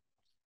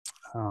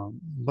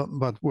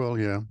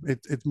 yeah,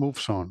 it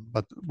moves on.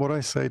 But what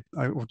I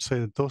would say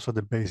that those are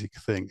the basic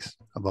things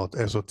about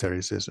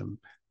esotericism.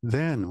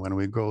 Then when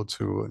we go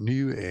to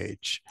New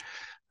Age,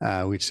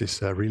 which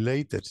is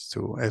related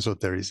to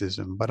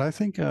esotericism, but I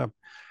think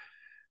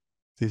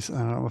this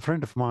a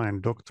friend of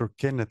mine, Dr.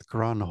 Kenneth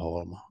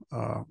Granholm,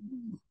 a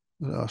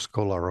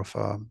scholar of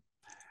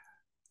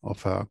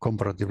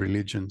comparative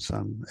religions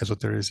and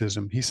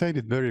esotericism, he said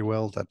it very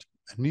well that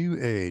New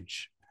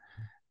Age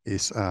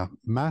is a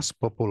mass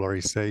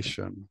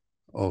popularization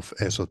of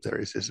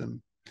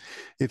esotericism.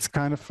 It's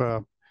kind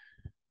of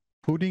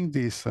putting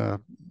these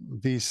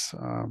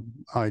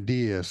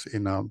ideas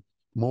in a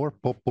more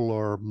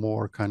popular,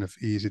 more kind of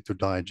easy to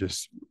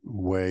digest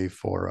way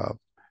for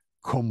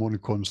common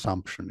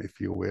consumption, if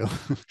you will.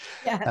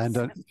 Yes.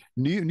 And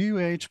New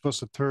Age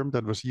was a term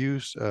that was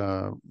used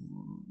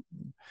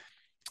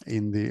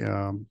in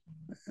the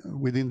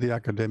within the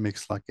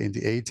academics, like in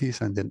the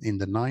 80s and then in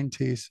the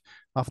 90s.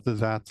 After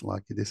that,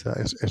 like this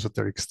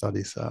esoteric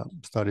studies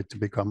started to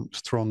become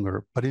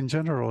stronger. But in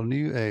general,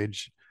 New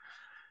Age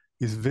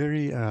is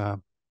very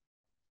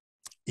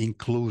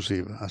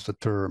inclusive as a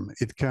term.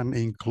 It can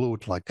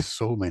include like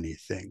so many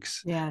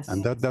things. Yes.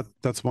 And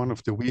that's one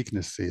of the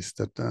weaknesses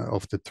that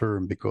of the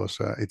term, because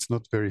it's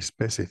not very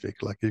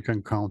specific. Like you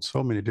can count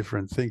so many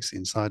different things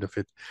inside of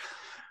it.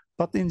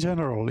 But in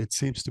general, it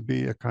seems to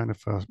be a kind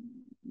of a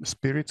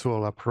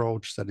spiritual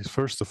approach that is,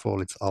 first of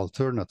all, it's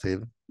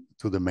alternative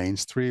to the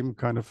mainstream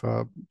kind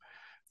of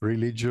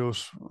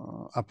religious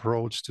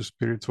approach to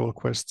spiritual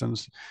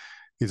questions.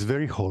 It's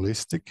very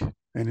holistic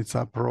in its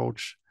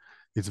approach.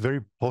 It's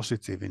very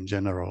positive in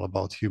general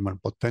about human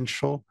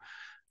potential.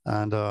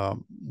 And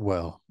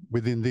well,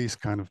 within these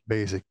kind of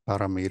basic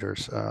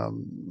parameters,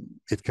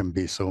 it can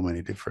be so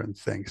many different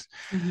things.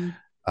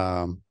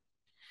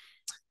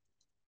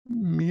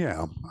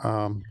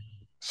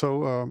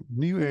 So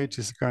New Age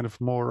is kind of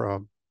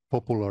more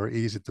popular,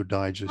 easy to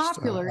digest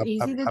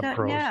easy to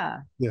approach.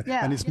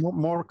 And it's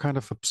more kind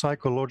of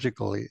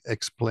psychologically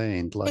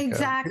explained. Like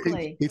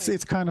exactly,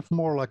 it's kind of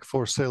more like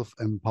for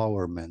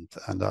self-empowerment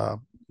and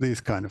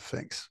these kind of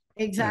things.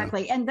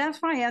 Exactly, and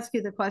that's why I ask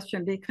you the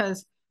question,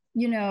 because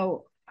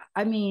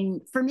I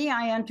mean, for me,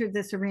 I entered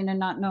this arena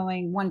not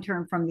knowing one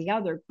term from the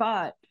other,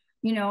 but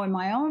in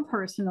my own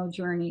personal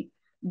journey,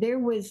 there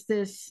was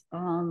this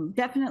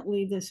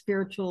definitely this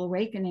spiritual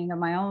awakening of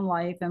my own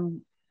life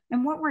and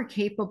what we're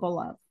capable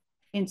of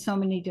in so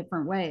many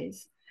different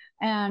ways.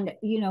 And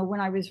when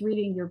I was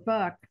reading your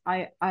book,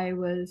 I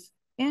was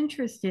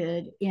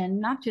interested in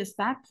not just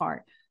that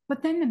part,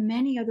 but then the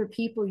many other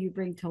people you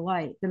bring to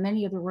light, the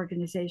many other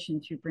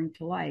organizations you bring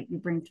to light,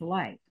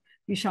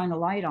 you shine a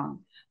light on.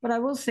 But I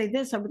will say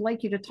this, I would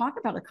like you to talk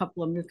about a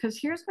couple of them, because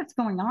here's what's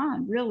going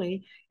on,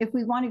 really. If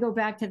we want to go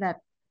back to that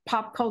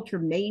pop culture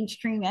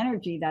mainstream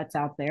energy that's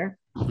out there,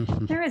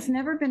 there has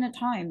never been a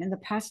time in the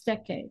past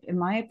decade, in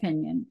my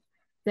opinion,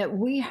 that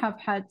we have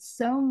had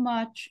so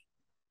much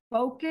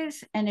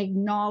focus and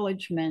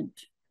acknowledgement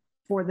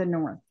for the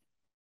North.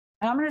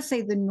 And I'm going to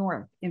say the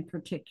North in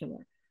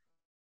particular.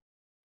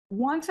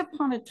 Once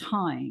upon a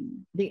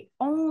time, the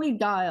only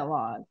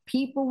dialogue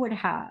people would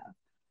have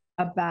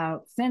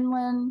about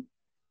Finland,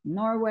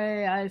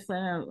 Norway,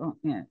 Iceland,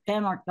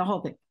 Denmark, the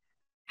whole thing,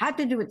 had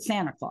to do with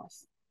Santa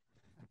Claus.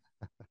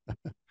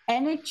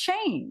 And it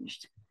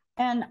changed.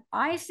 And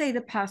I say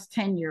the past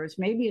 10 years,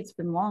 maybe it's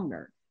been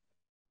longer,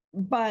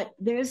 but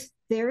there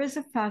is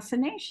a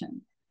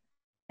fascination.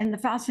 And the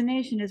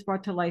fascination is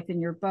brought to life in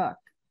your book,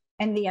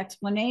 and the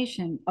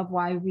explanation of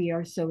why we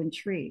are so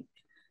intrigued.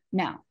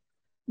 Now,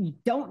 you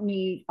don't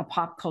need a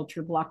pop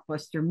culture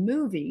blockbuster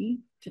movie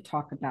to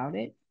talk about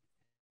it.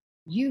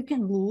 You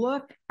can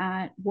look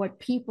at what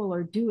people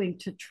are doing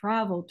to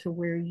travel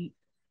to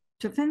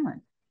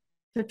Finland,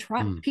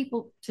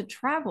 people to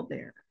travel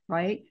there,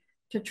 right?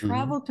 To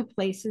travel to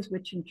places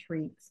which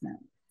intrigues them.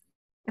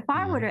 If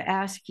I were to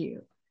ask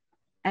you,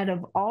 out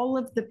of all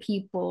of the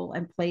people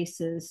and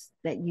places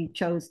that you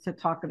chose to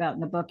talk about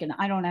in the book, and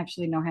I don't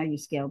actually know how you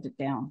scaled it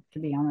down, to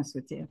be honest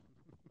with you.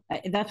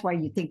 That's why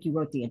you think you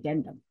wrote the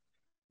addendum.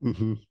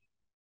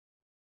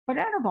 But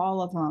out of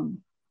all of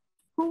them,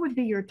 who would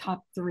be your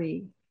top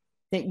 3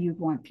 that you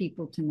want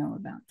people to know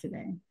about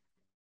today?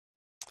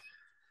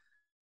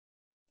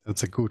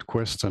 That's a good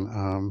question.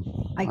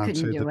 I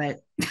couldn't do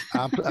it.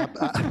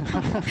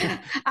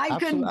 I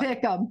couldn't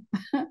pick them.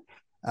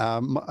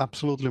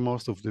 Absolutely,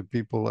 most of the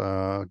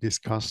people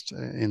discussed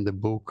in the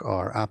book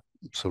are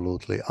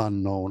absolutely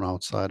unknown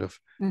outside of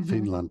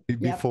Finland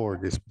before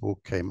this book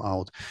came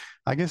out.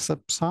 I guess that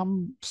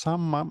some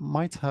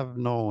might have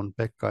known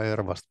Pekka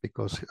Ervast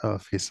because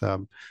of his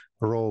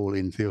role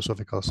in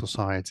Theosophical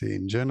Society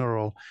in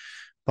general,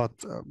 but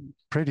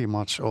pretty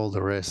much all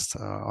the rest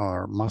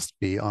must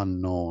be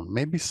unknown.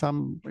 Maybe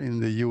some in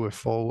the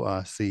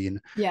UFO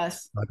scene.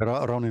 Yes. Like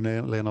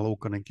Roni-Leena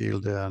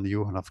Luukkonen-Kilde and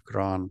Johan af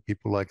Graan,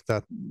 people like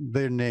that.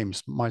 Their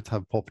names might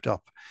have popped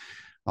up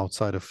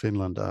outside of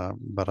Finland,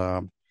 but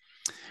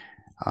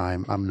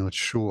I'm not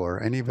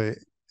sure. Anyway,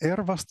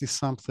 Ervast is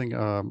something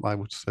I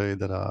would say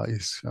that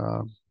is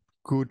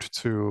good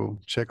to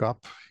check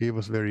up. He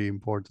was a very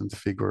important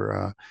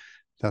figure.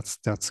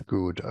 That's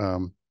good.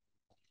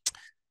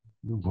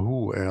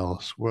 Who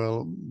else?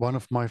 Well, one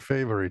of my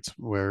favorites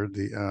were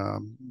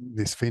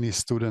these Finnish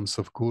students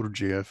of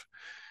Gurdjieff.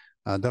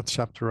 That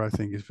chapter I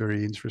think is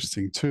very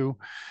interesting too.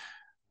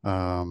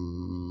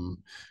 Another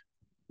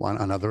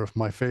of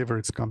my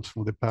favorites comes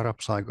from the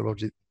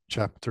parapsychology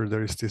chapter.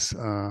 There is this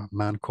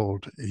man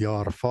called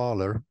Jar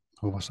Fahler,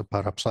 who was a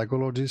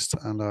parapsychologist,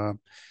 and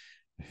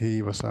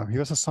he was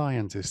a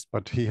scientist,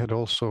 but he had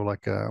also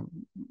like a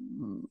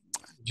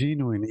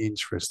genuine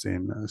interest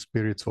in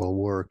spiritual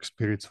work,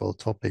 spiritual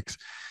topics.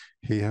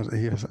 He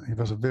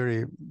was a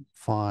very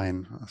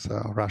fine,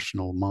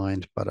 rational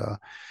mind, but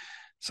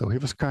so he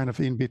was kind of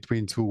in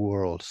between two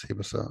worlds. He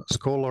was a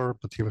scholar,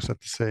 but he was at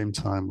the same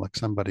time like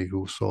somebody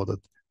who saw that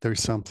there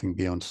is something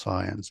beyond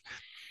science.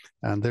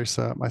 And there's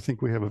I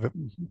think we have a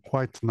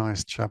quite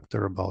nice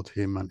chapter about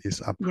him and his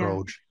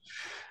approach.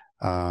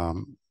 Yeah.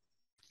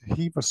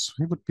 He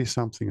would be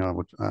something I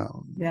would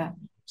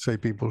say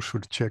people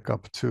should check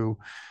up too.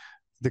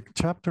 The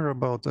chapter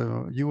about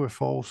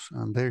UFOs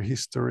and their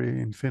history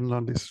in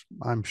Finland is,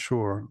 I'm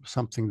sure,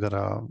 something that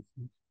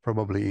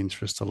probably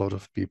interests a lot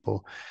of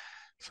people.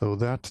 So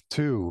that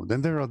too.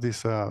 Then there are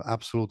these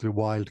absolutely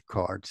wild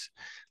cards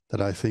that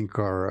I think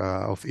are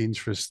of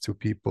interest to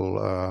people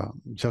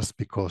just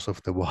because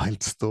of the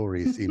wild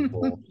stories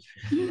involved.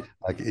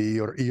 Like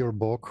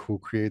Yrjö, who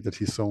created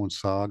his own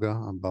saga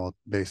about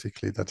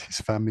basically that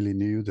his family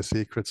knew the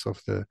secrets of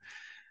the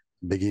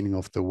beginning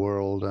of the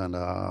world and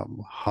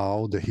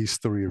how the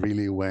history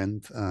really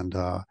went, and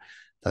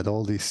that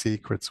all these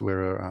secrets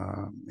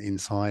were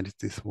inside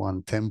this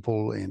one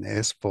temple in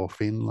Espoo,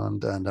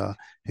 Finland, and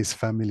his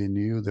family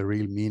knew the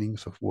real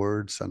meanings of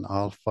words and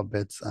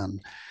alphabets and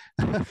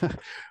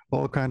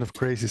all kind of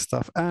crazy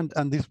stuff. And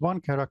this one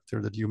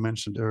character that you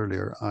mentioned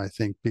earlier, I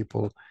think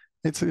people,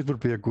 it would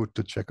be a good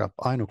to check up.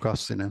 Aino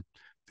Kassinen,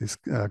 this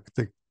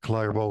the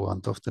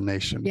clairvoyant of the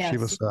nation. Yes.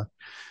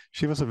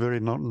 She was a very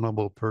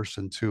noble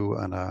person too,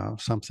 and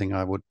something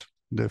I would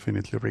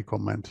definitely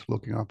recommend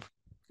looking up.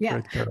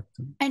 Yeah.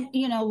 And,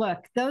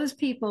 look, those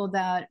people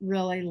that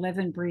really live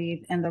and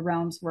breathe in the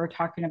realms we're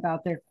talking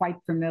about, they're quite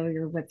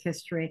familiar with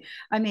history.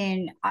 I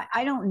mean,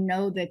 I don't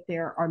know that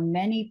there are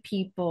many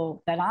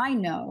people that I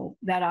know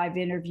that I've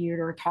interviewed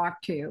or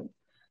talked to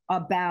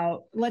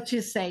about, let's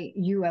just say,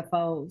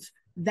 UFOs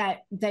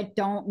that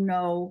don't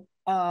know,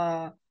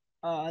 that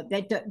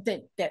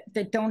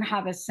don't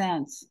have a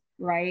sense,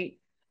 right,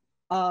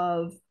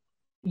 of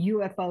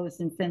UFOs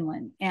in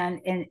Finland, and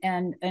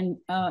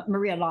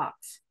Maria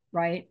Lax,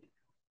 right?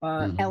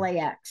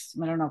 LAX.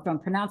 I don't know if I'm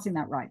pronouncing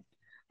that right.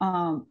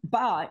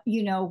 But,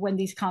 you know, when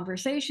these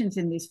conversations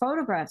and these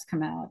photographs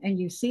come out and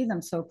you see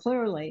them so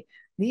clearly,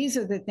 these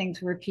are the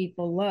things where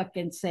people look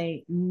and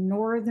say,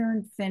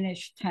 northern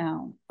Finnish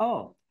town.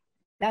 Oh,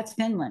 that's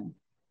Finland,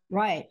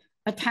 right?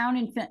 A town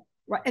in Finland.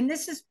 Right. And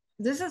this is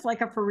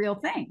like a for real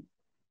thing,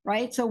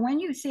 right? So when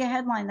you see a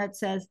headline that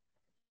says,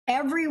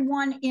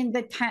 everyone in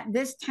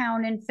this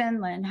town in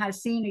Finland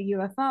has seen a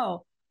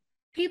UFO,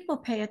 people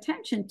pay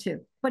attention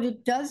to, but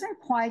it doesn't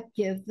quite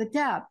give the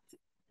depth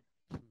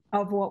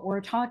of what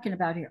we're talking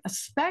about here,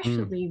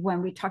 especially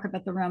when we talk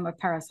about the realm of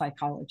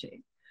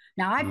parapsychology.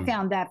 Now, I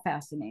found that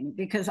fascinating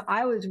because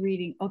I was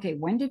reading, okay,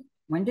 when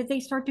did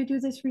they start to do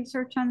this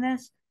research on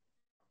this?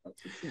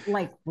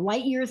 Like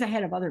light years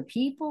ahead of other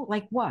people?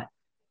 Like what?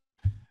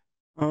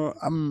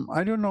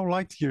 I don't know,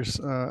 light years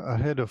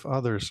ahead of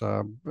others.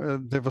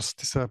 There was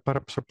this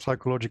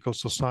parapsychological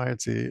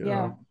society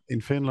in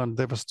Finland.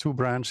 There was two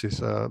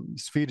branches,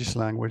 Swedish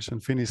language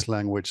and Finnish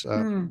language.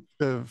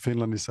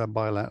 Finland is a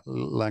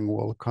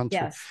bilingual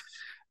country. Yes.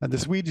 And the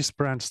Swedish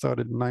branch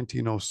started in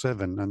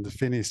 1907 and the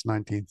Finnish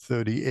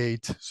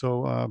 1938.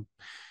 So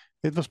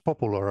it was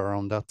popular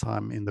around that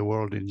time in the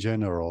world in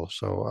general.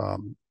 So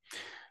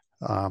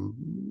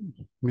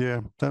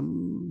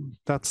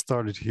that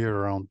started here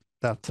around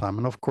that time.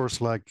 And of course,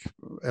 like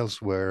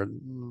elsewhere,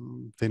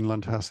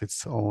 Finland has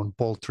its own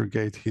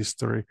poltergeist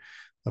history,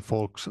 the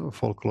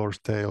folklore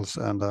tales,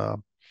 and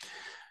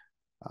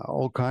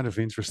all kind of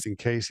interesting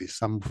cases,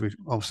 some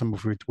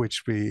of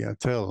which we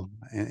tell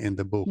in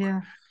the book.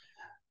 Yeah.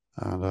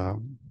 And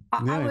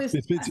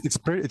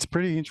it's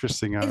pretty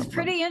interesting. It's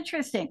pretty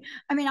interesting.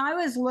 I mean, I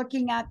was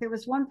looking at, there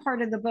was one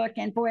part of the book,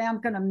 and boy,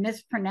 I'm going to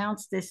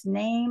mispronounce this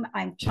name.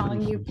 I'm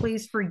telling you,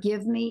 please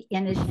forgive me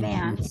in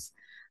advance.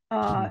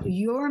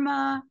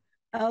 Yrjö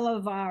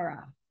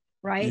Elovara,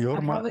 right?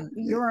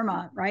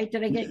 Yrjö, right?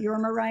 Did I get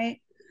Yrjö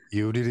right?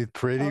 You did it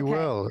pretty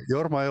well.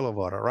 Yrjö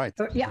Elovara, right?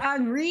 Yeah,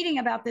 I'm reading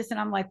about this and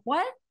I'm like,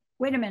 what?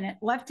 Wait a minute.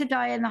 Left to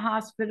die in the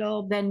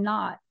hospital, then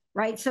not,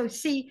 right? So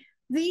see,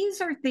 these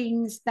are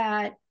things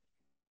that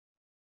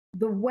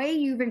the way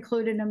you've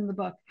included them in the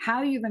book,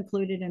 how you've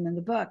included them in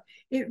the book,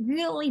 it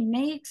really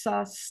makes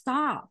us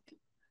stop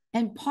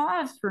and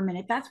pause for a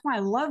minute. That's why I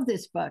love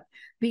this book,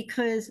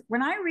 because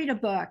when I read a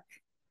book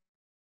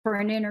for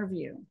an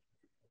interview,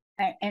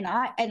 and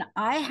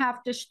I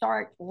have to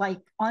start like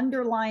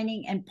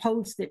underlining and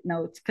post-it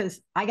notes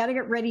because I got to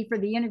get ready for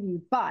the interview,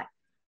 but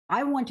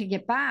I want to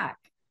get back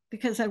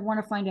because I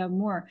want to find out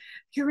more.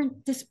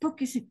 This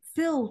book is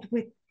filled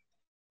with,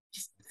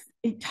 just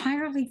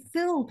entirely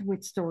filled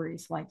with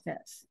stories like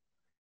this.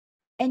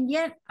 And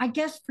yet, I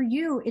guess for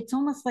you, it's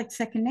almost like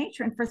second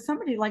nature. And for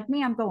somebody like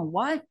me, I'm going,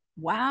 what?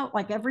 Wow,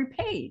 like every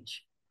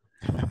page.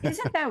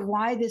 Isn't that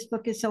why this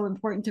book is so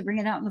important to bring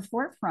it out in the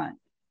forefront?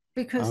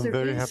 Because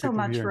there is so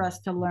much for us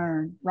to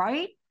learn,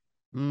 right?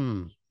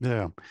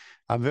 Yeah,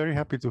 I'm very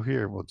happy to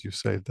hear what you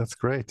say. That's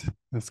great.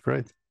 That's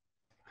great.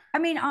 I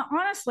mean,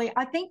 honestly,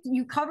 I think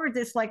you covered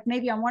this like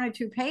maybe on 1 or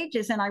 2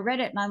 pages, and I read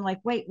it and I'm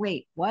like, wait,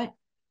 what?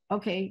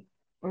 Okay,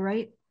 all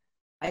right.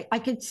 I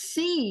could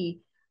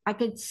see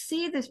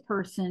this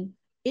person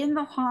in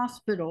the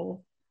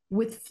hospital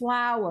with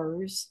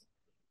flowers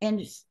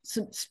and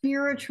some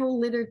spiritual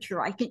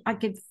literature. I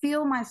could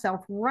feel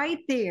myself right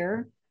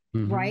there,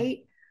 right?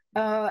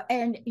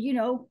 And, you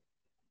know,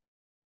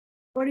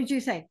 what did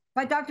you say?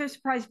 My doctor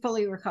surprised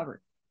fully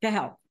recovered to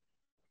health.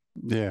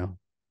 Yeah.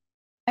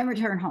 And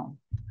return home.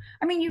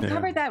 I mean, you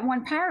covered that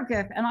one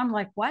paragraph and I'm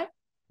like, what?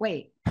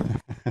 Wait,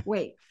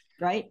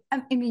 right?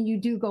 I mean, you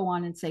do go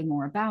on and say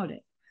more about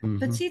it.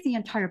 But see, the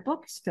entire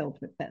book is filled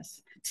with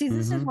this. See,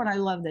 this is what I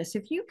love this.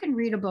 If you can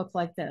read a book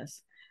like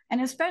this, and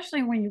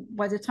especially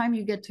by the time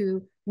you get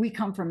to, we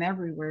come from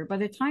everywhere, by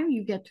the time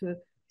you get to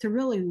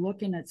really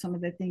looking at some of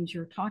the things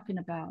you're talking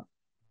about,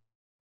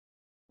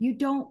 you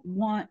don't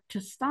want to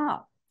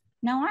stop.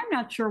 Now, I'm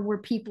not sure where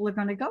people are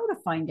going to go to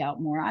find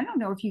out more. I don't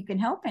know if you can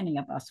help any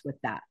of us with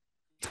that.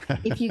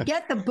 If you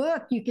get the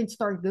book, you can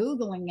start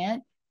Googling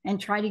it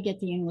and try to get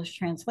the English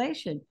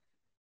translation.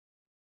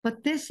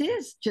 But this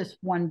is just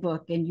one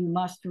book, and you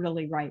must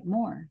really write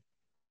more.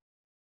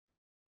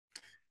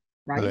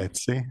 Right?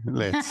 Let's see.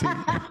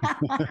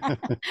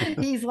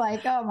 He's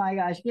like, oh my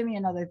gosh, give me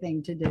another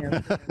thing to do.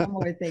 One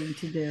more thing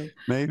to do.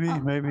 Maybe.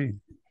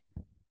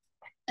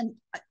 And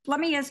let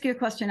me ask you a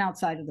question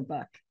outside of the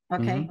book.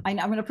 Okay. I'm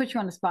going to put you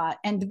on the spot.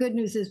 And the good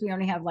news is we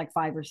only have like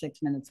 5 or 6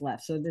 minutes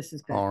left. So this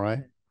is good. All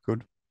right.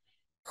 Good.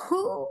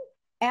 Who,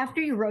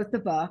 after you wrote the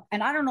book,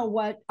 and I don't know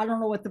what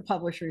the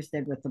publishers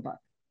did with the book,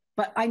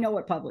 but I know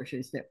what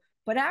publishers do.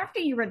 But after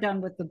you were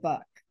done with the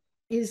book,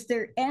 is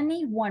there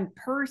any one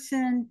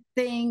person,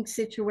 thing,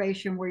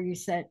 situation where you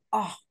said,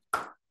 oh,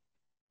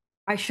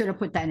 I should have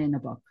put that in the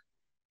book?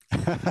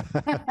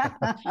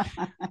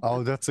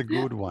 Oh, that's a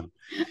good one.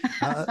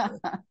 I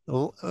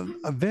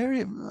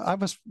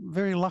was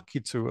very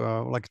lucky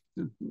to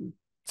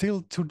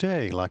till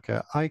today,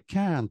 I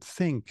can't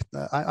think,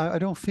 I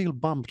don't feel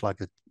bummed like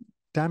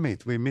damn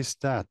it, we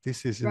missed that.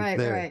 This isn't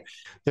there. Right.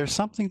 There's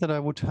something that I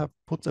would have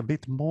put a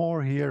bit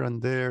more here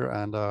and there,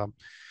 and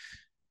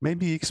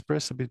maybe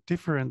express a bit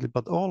differently,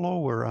 but all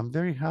over, I'm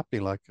very happy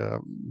like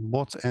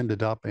what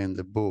ended up in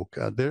the book.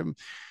 There,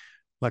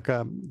 like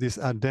this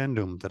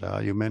addendum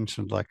that you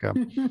mentioned, like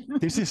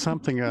this is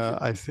something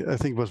I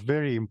think was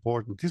very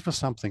important. This was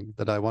something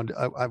that I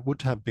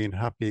would have been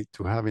happy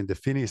to have in the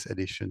Finnish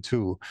edition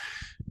too,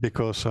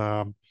 because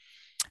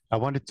I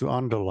wanted to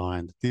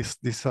underline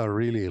these are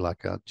really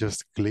like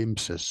just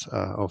glimpses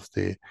of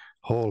the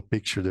whole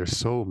picture. There's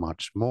so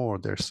much more.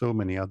 There's so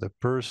many other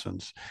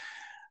persons.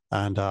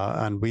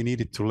 And we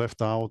needed to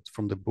left out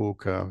from the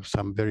book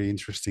some very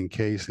interesting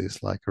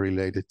cases, like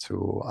related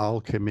to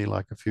alchemy,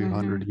 like a few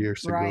hundred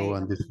years ago,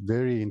 and this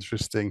very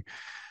interesting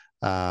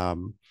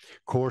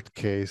court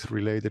case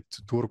related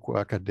to Turku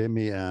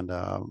Academy and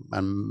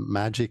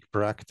magic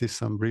practice,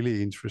 some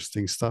really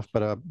interesting stuff.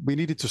 But we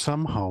needed to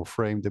somehow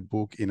frame the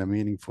book in a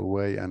meaningful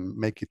way and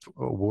make it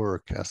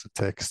work as a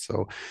text.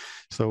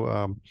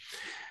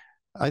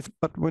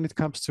 But when it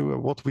comes to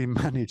what we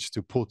managed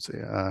to put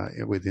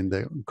within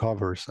the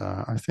covers,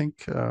 I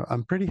think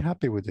I'm pretty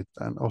happy with it.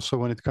 And also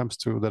when it comes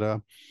to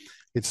that,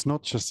 it's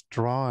not just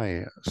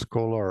dry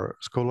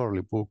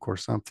scholarly book or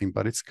something,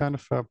 but it's kind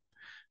of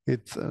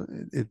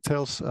it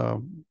tells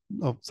of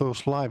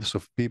those lives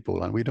of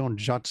people, and we don't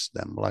judge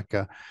them. Like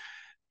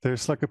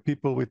there's like a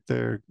people with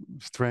their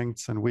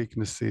strengths and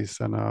weaknesses,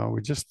 and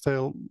we just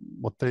tell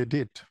what they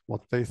did,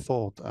 what they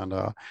thought, and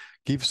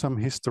give some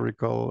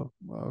historical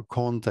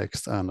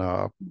context and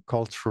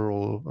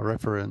cultural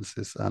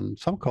references and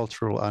some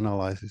cultural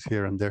analysis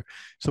here and there.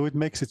 So it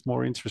makes it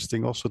more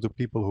interesting also to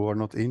people who are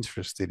not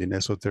interested in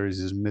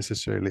esotericism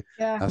necessarily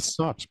as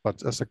such,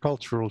 but as a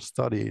cultural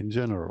study in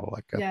general.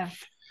 Like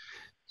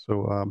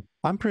so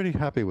I'm pretty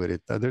happy with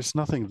it. There's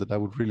nothing that I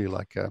would really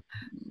like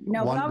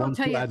want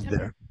to add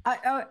there.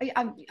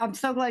 I'm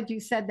so glad you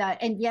said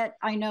that. And yet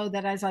I know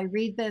that as I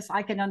read this,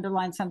 I can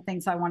underline some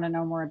things I want to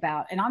know more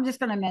about. And I'm just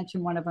going to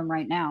mention one of them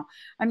right now.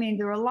 I mean,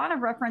 there are a lot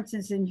of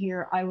references in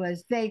here I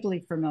was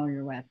vaguely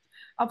familiar with.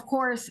 Of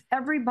course,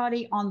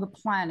 everybody on the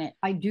planet,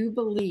 I do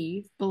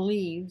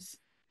believes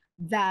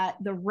that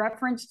the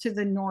reference to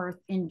the North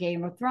in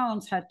Game of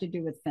Thrones had to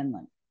do with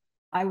Finland.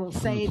 I will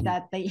say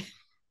that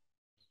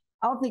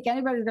I don't think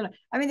anybody's going to,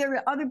 I mean, there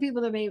are other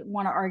people that may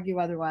want to argue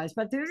otherwise,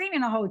 but there's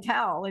even a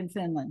hotel in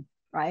Finland,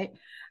 right?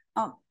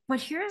 But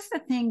here's the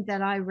thing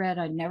that I read,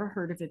 I'd never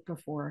heard of it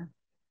before.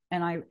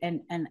 And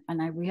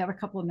we have a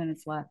couple of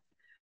minutes left.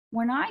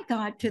 When I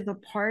got to the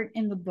part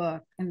in the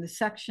book, in the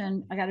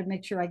section, I got to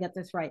make sure I get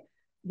this right.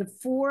 The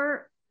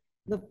four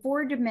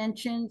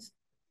dimensions,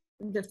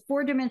 the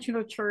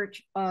four-dimensional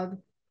church of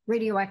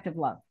radioactive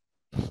love.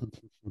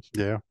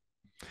 Yeah.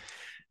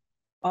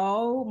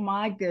 Oh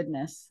my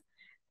goodness.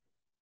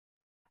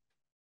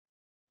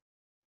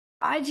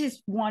 I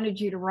just wanted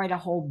you to write a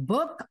whole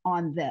book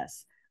on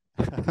this.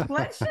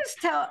 Let's just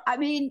tell, I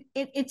mean,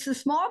 it's a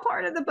small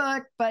part of the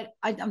book, but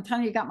I'm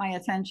telling you, it got my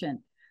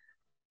attention.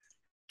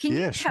 Can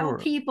you tell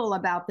people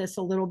about this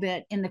a little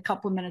bit in the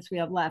couple of minutes we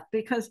have left?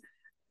 Because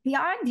the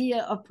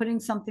idea of putting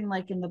something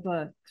like in the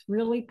book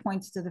really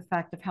points to the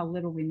fact of how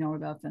little we know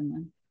about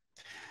Finland.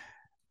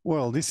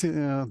 Well, this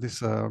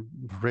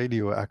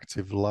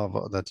radioactive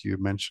love that you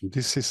mentioned,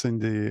 this is in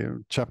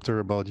the chapter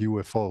about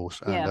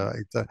UFOs,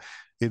 and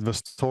it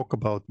was talk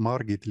about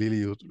Margit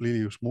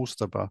Lilius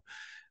Mustapa,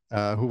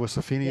 who was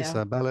a Finnish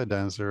ballet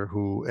dancer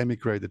who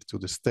emigrated to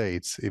the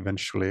States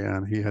eventually,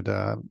 and he had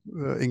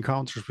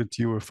encounters with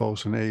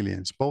UFOs and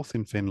aliens, both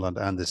in Finland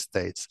and the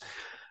States.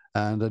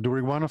 And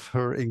during one of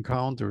her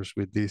encounters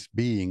with these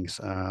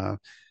beings,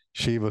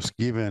 she was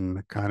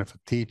given kind of a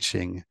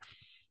teaching.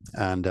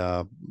 And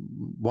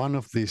one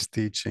of these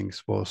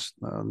teachings was,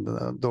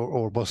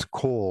 or was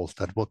called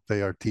that what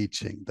they are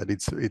teaching, that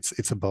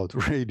it's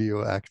about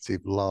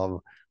radioactive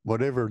love,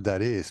 whatever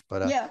that is.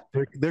 But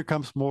there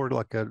comes more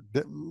like a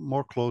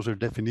more closer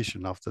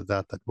definition after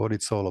that what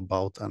it's all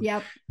about. And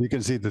you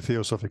can see the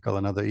theosophical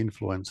and other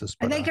influences.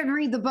 But, and they can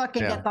read the book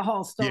and get the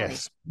whole story.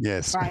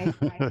 Yes. Right.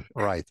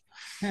 Right.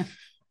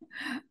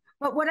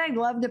 But what I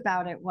loved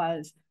about it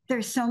was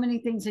there's so many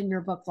things in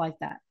your book like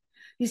that.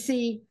 You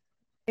see,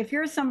 if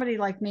you're somebody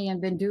like me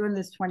and been doing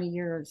this 20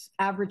 years,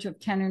 average of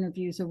 10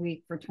 interviews a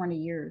week for 20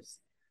 years,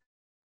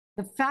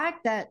 the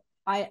fact that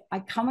I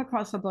come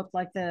across a book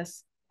like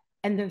this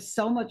and there's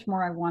so much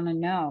more I want to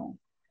know,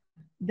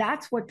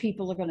 that's what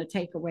people are going to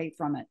take away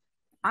from it.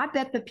 I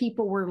bet the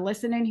people were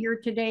listening here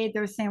today,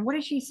 they're saying, what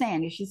is she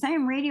saying? Is she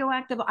saying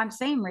radioactive? I'm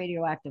saying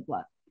radioactive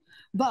love.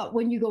 But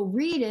when you go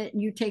read it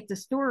and you take the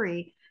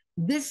story,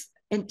 this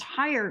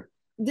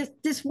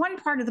one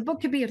part of the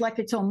book could be like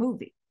its own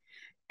movie.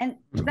 And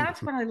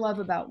that's what I love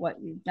about what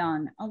you've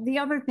done. The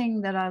other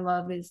thing that I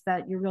love is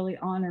that you're really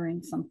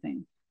honoring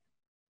something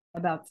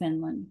about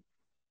Finland.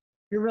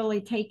 You're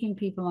really taking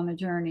people on a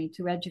journey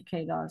to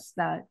educate us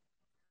that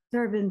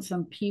there have been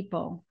some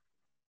people,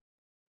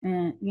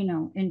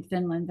 in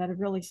Finland that have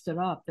really stood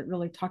up, that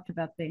really talked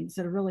about things,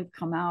 that have really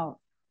come out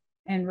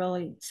and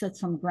really set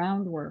some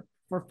groundwork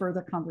for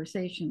further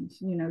conversations,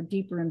 you know,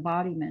 deeper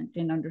embodiment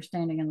in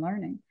understanding and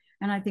learning.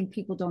 And I think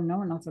people don't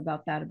know enough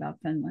about that about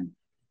Finland.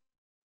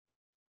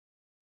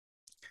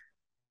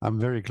 I'm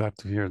very glad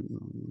to hear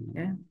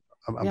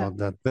about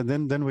that. But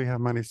then we have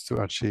managed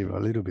to achieve a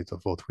little bit of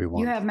what we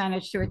want. You have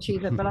managed to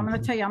achieve it, but I'm going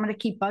to tell you, I'm going to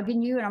keep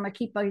bugging you, and I'm going to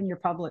keep bugging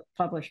your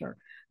publisher,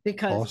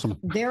 because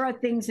there are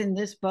things in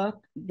this book,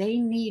 they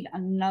need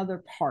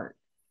another part.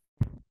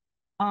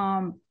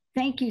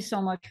 Thank you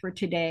so much for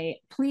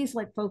today. Please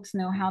let folks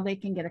know how they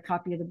can get a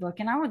copy of the book.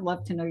 And I would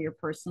love to know your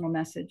personal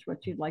message,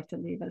 what you'd like to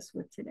leave us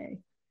with today.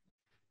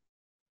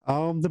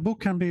 The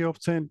book can be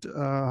obtained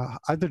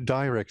either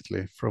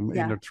directly from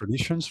Inner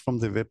Traditions, from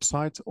the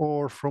website,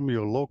 or from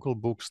your local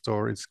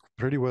bookstore. It's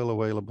pretty well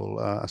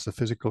available as a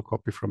physical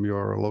copy from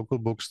your local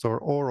bookstore,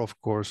 or of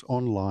course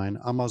online.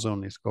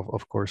 Amazon is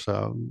of course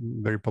a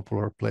very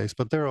popular place,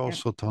 but there are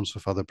also tons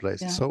of other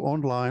places. So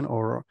online,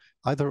 or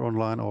either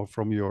online or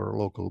from your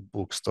local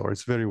bookstore,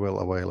 it's very well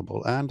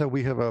available. And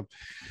we have a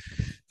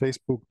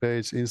Facebook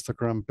page,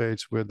 Instagram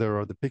page, where there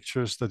are the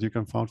pictures that you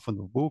can find from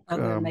the book. Oh,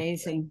 they're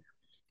amazing.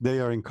 They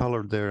are in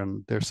color there,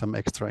 and there's some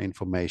extra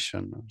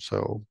information.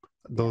 So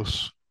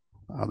those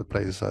are the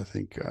places I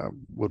think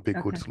would be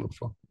good to look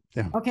for.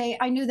 Yeah. Okay,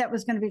 I knew that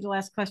was going to be the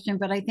last question,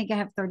 but I think I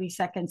have 30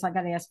 seconds. I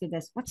got to ask you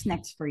this. What's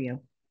next for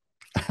you?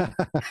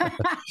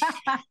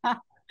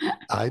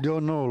 I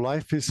don't know.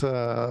 Life is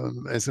a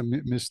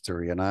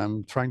mystery, and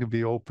I'm trying to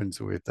be open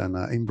to it and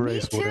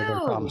embrace whatever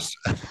comes.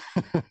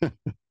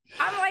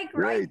 I'm like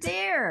right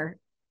there.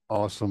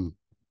 Awesome.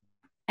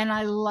 And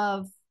I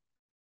love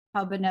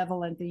how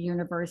benevolent the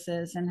universe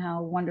is and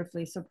how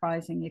wonderfully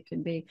surprising it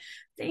can be.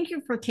 Thank you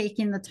for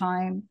taking the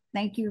time.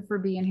 Thank you for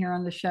being here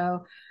on the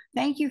show.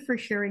 Thank you for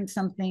sharing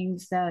some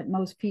things that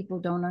most people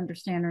don't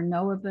understand or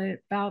know a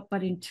bit about,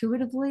 but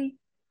intuitively,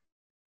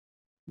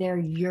 they're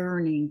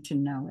yearning to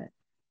know it.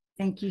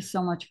 Thank you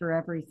so much for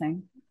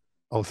everything.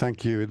 Oh,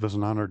 thank you. It was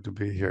an honor to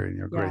be here in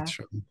your great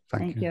show.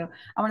 Thank you.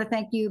 I want to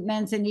thank you,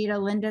 Manzanita,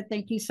 Linda.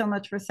 Thank you so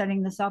much for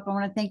setting this up. I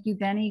want to thank you,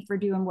 Benny, for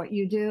doing what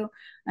you do.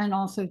 And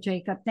also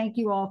Jacob. Thank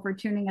you all for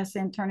tuning us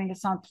in, turning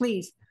us on.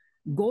 Please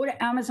go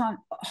to Amazon.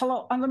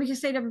 Hello. Let me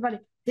just say to everybody,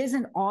 there's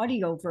an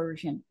audio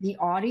version. The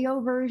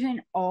audio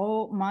version,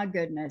 oh my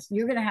goodness.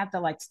 You're going to have to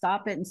like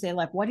stop it and say,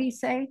 like, what did he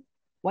say?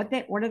 What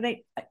are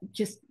they?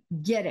 Just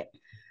get it.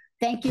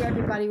 Thank you,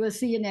 everybody. We'll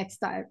see you next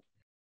time.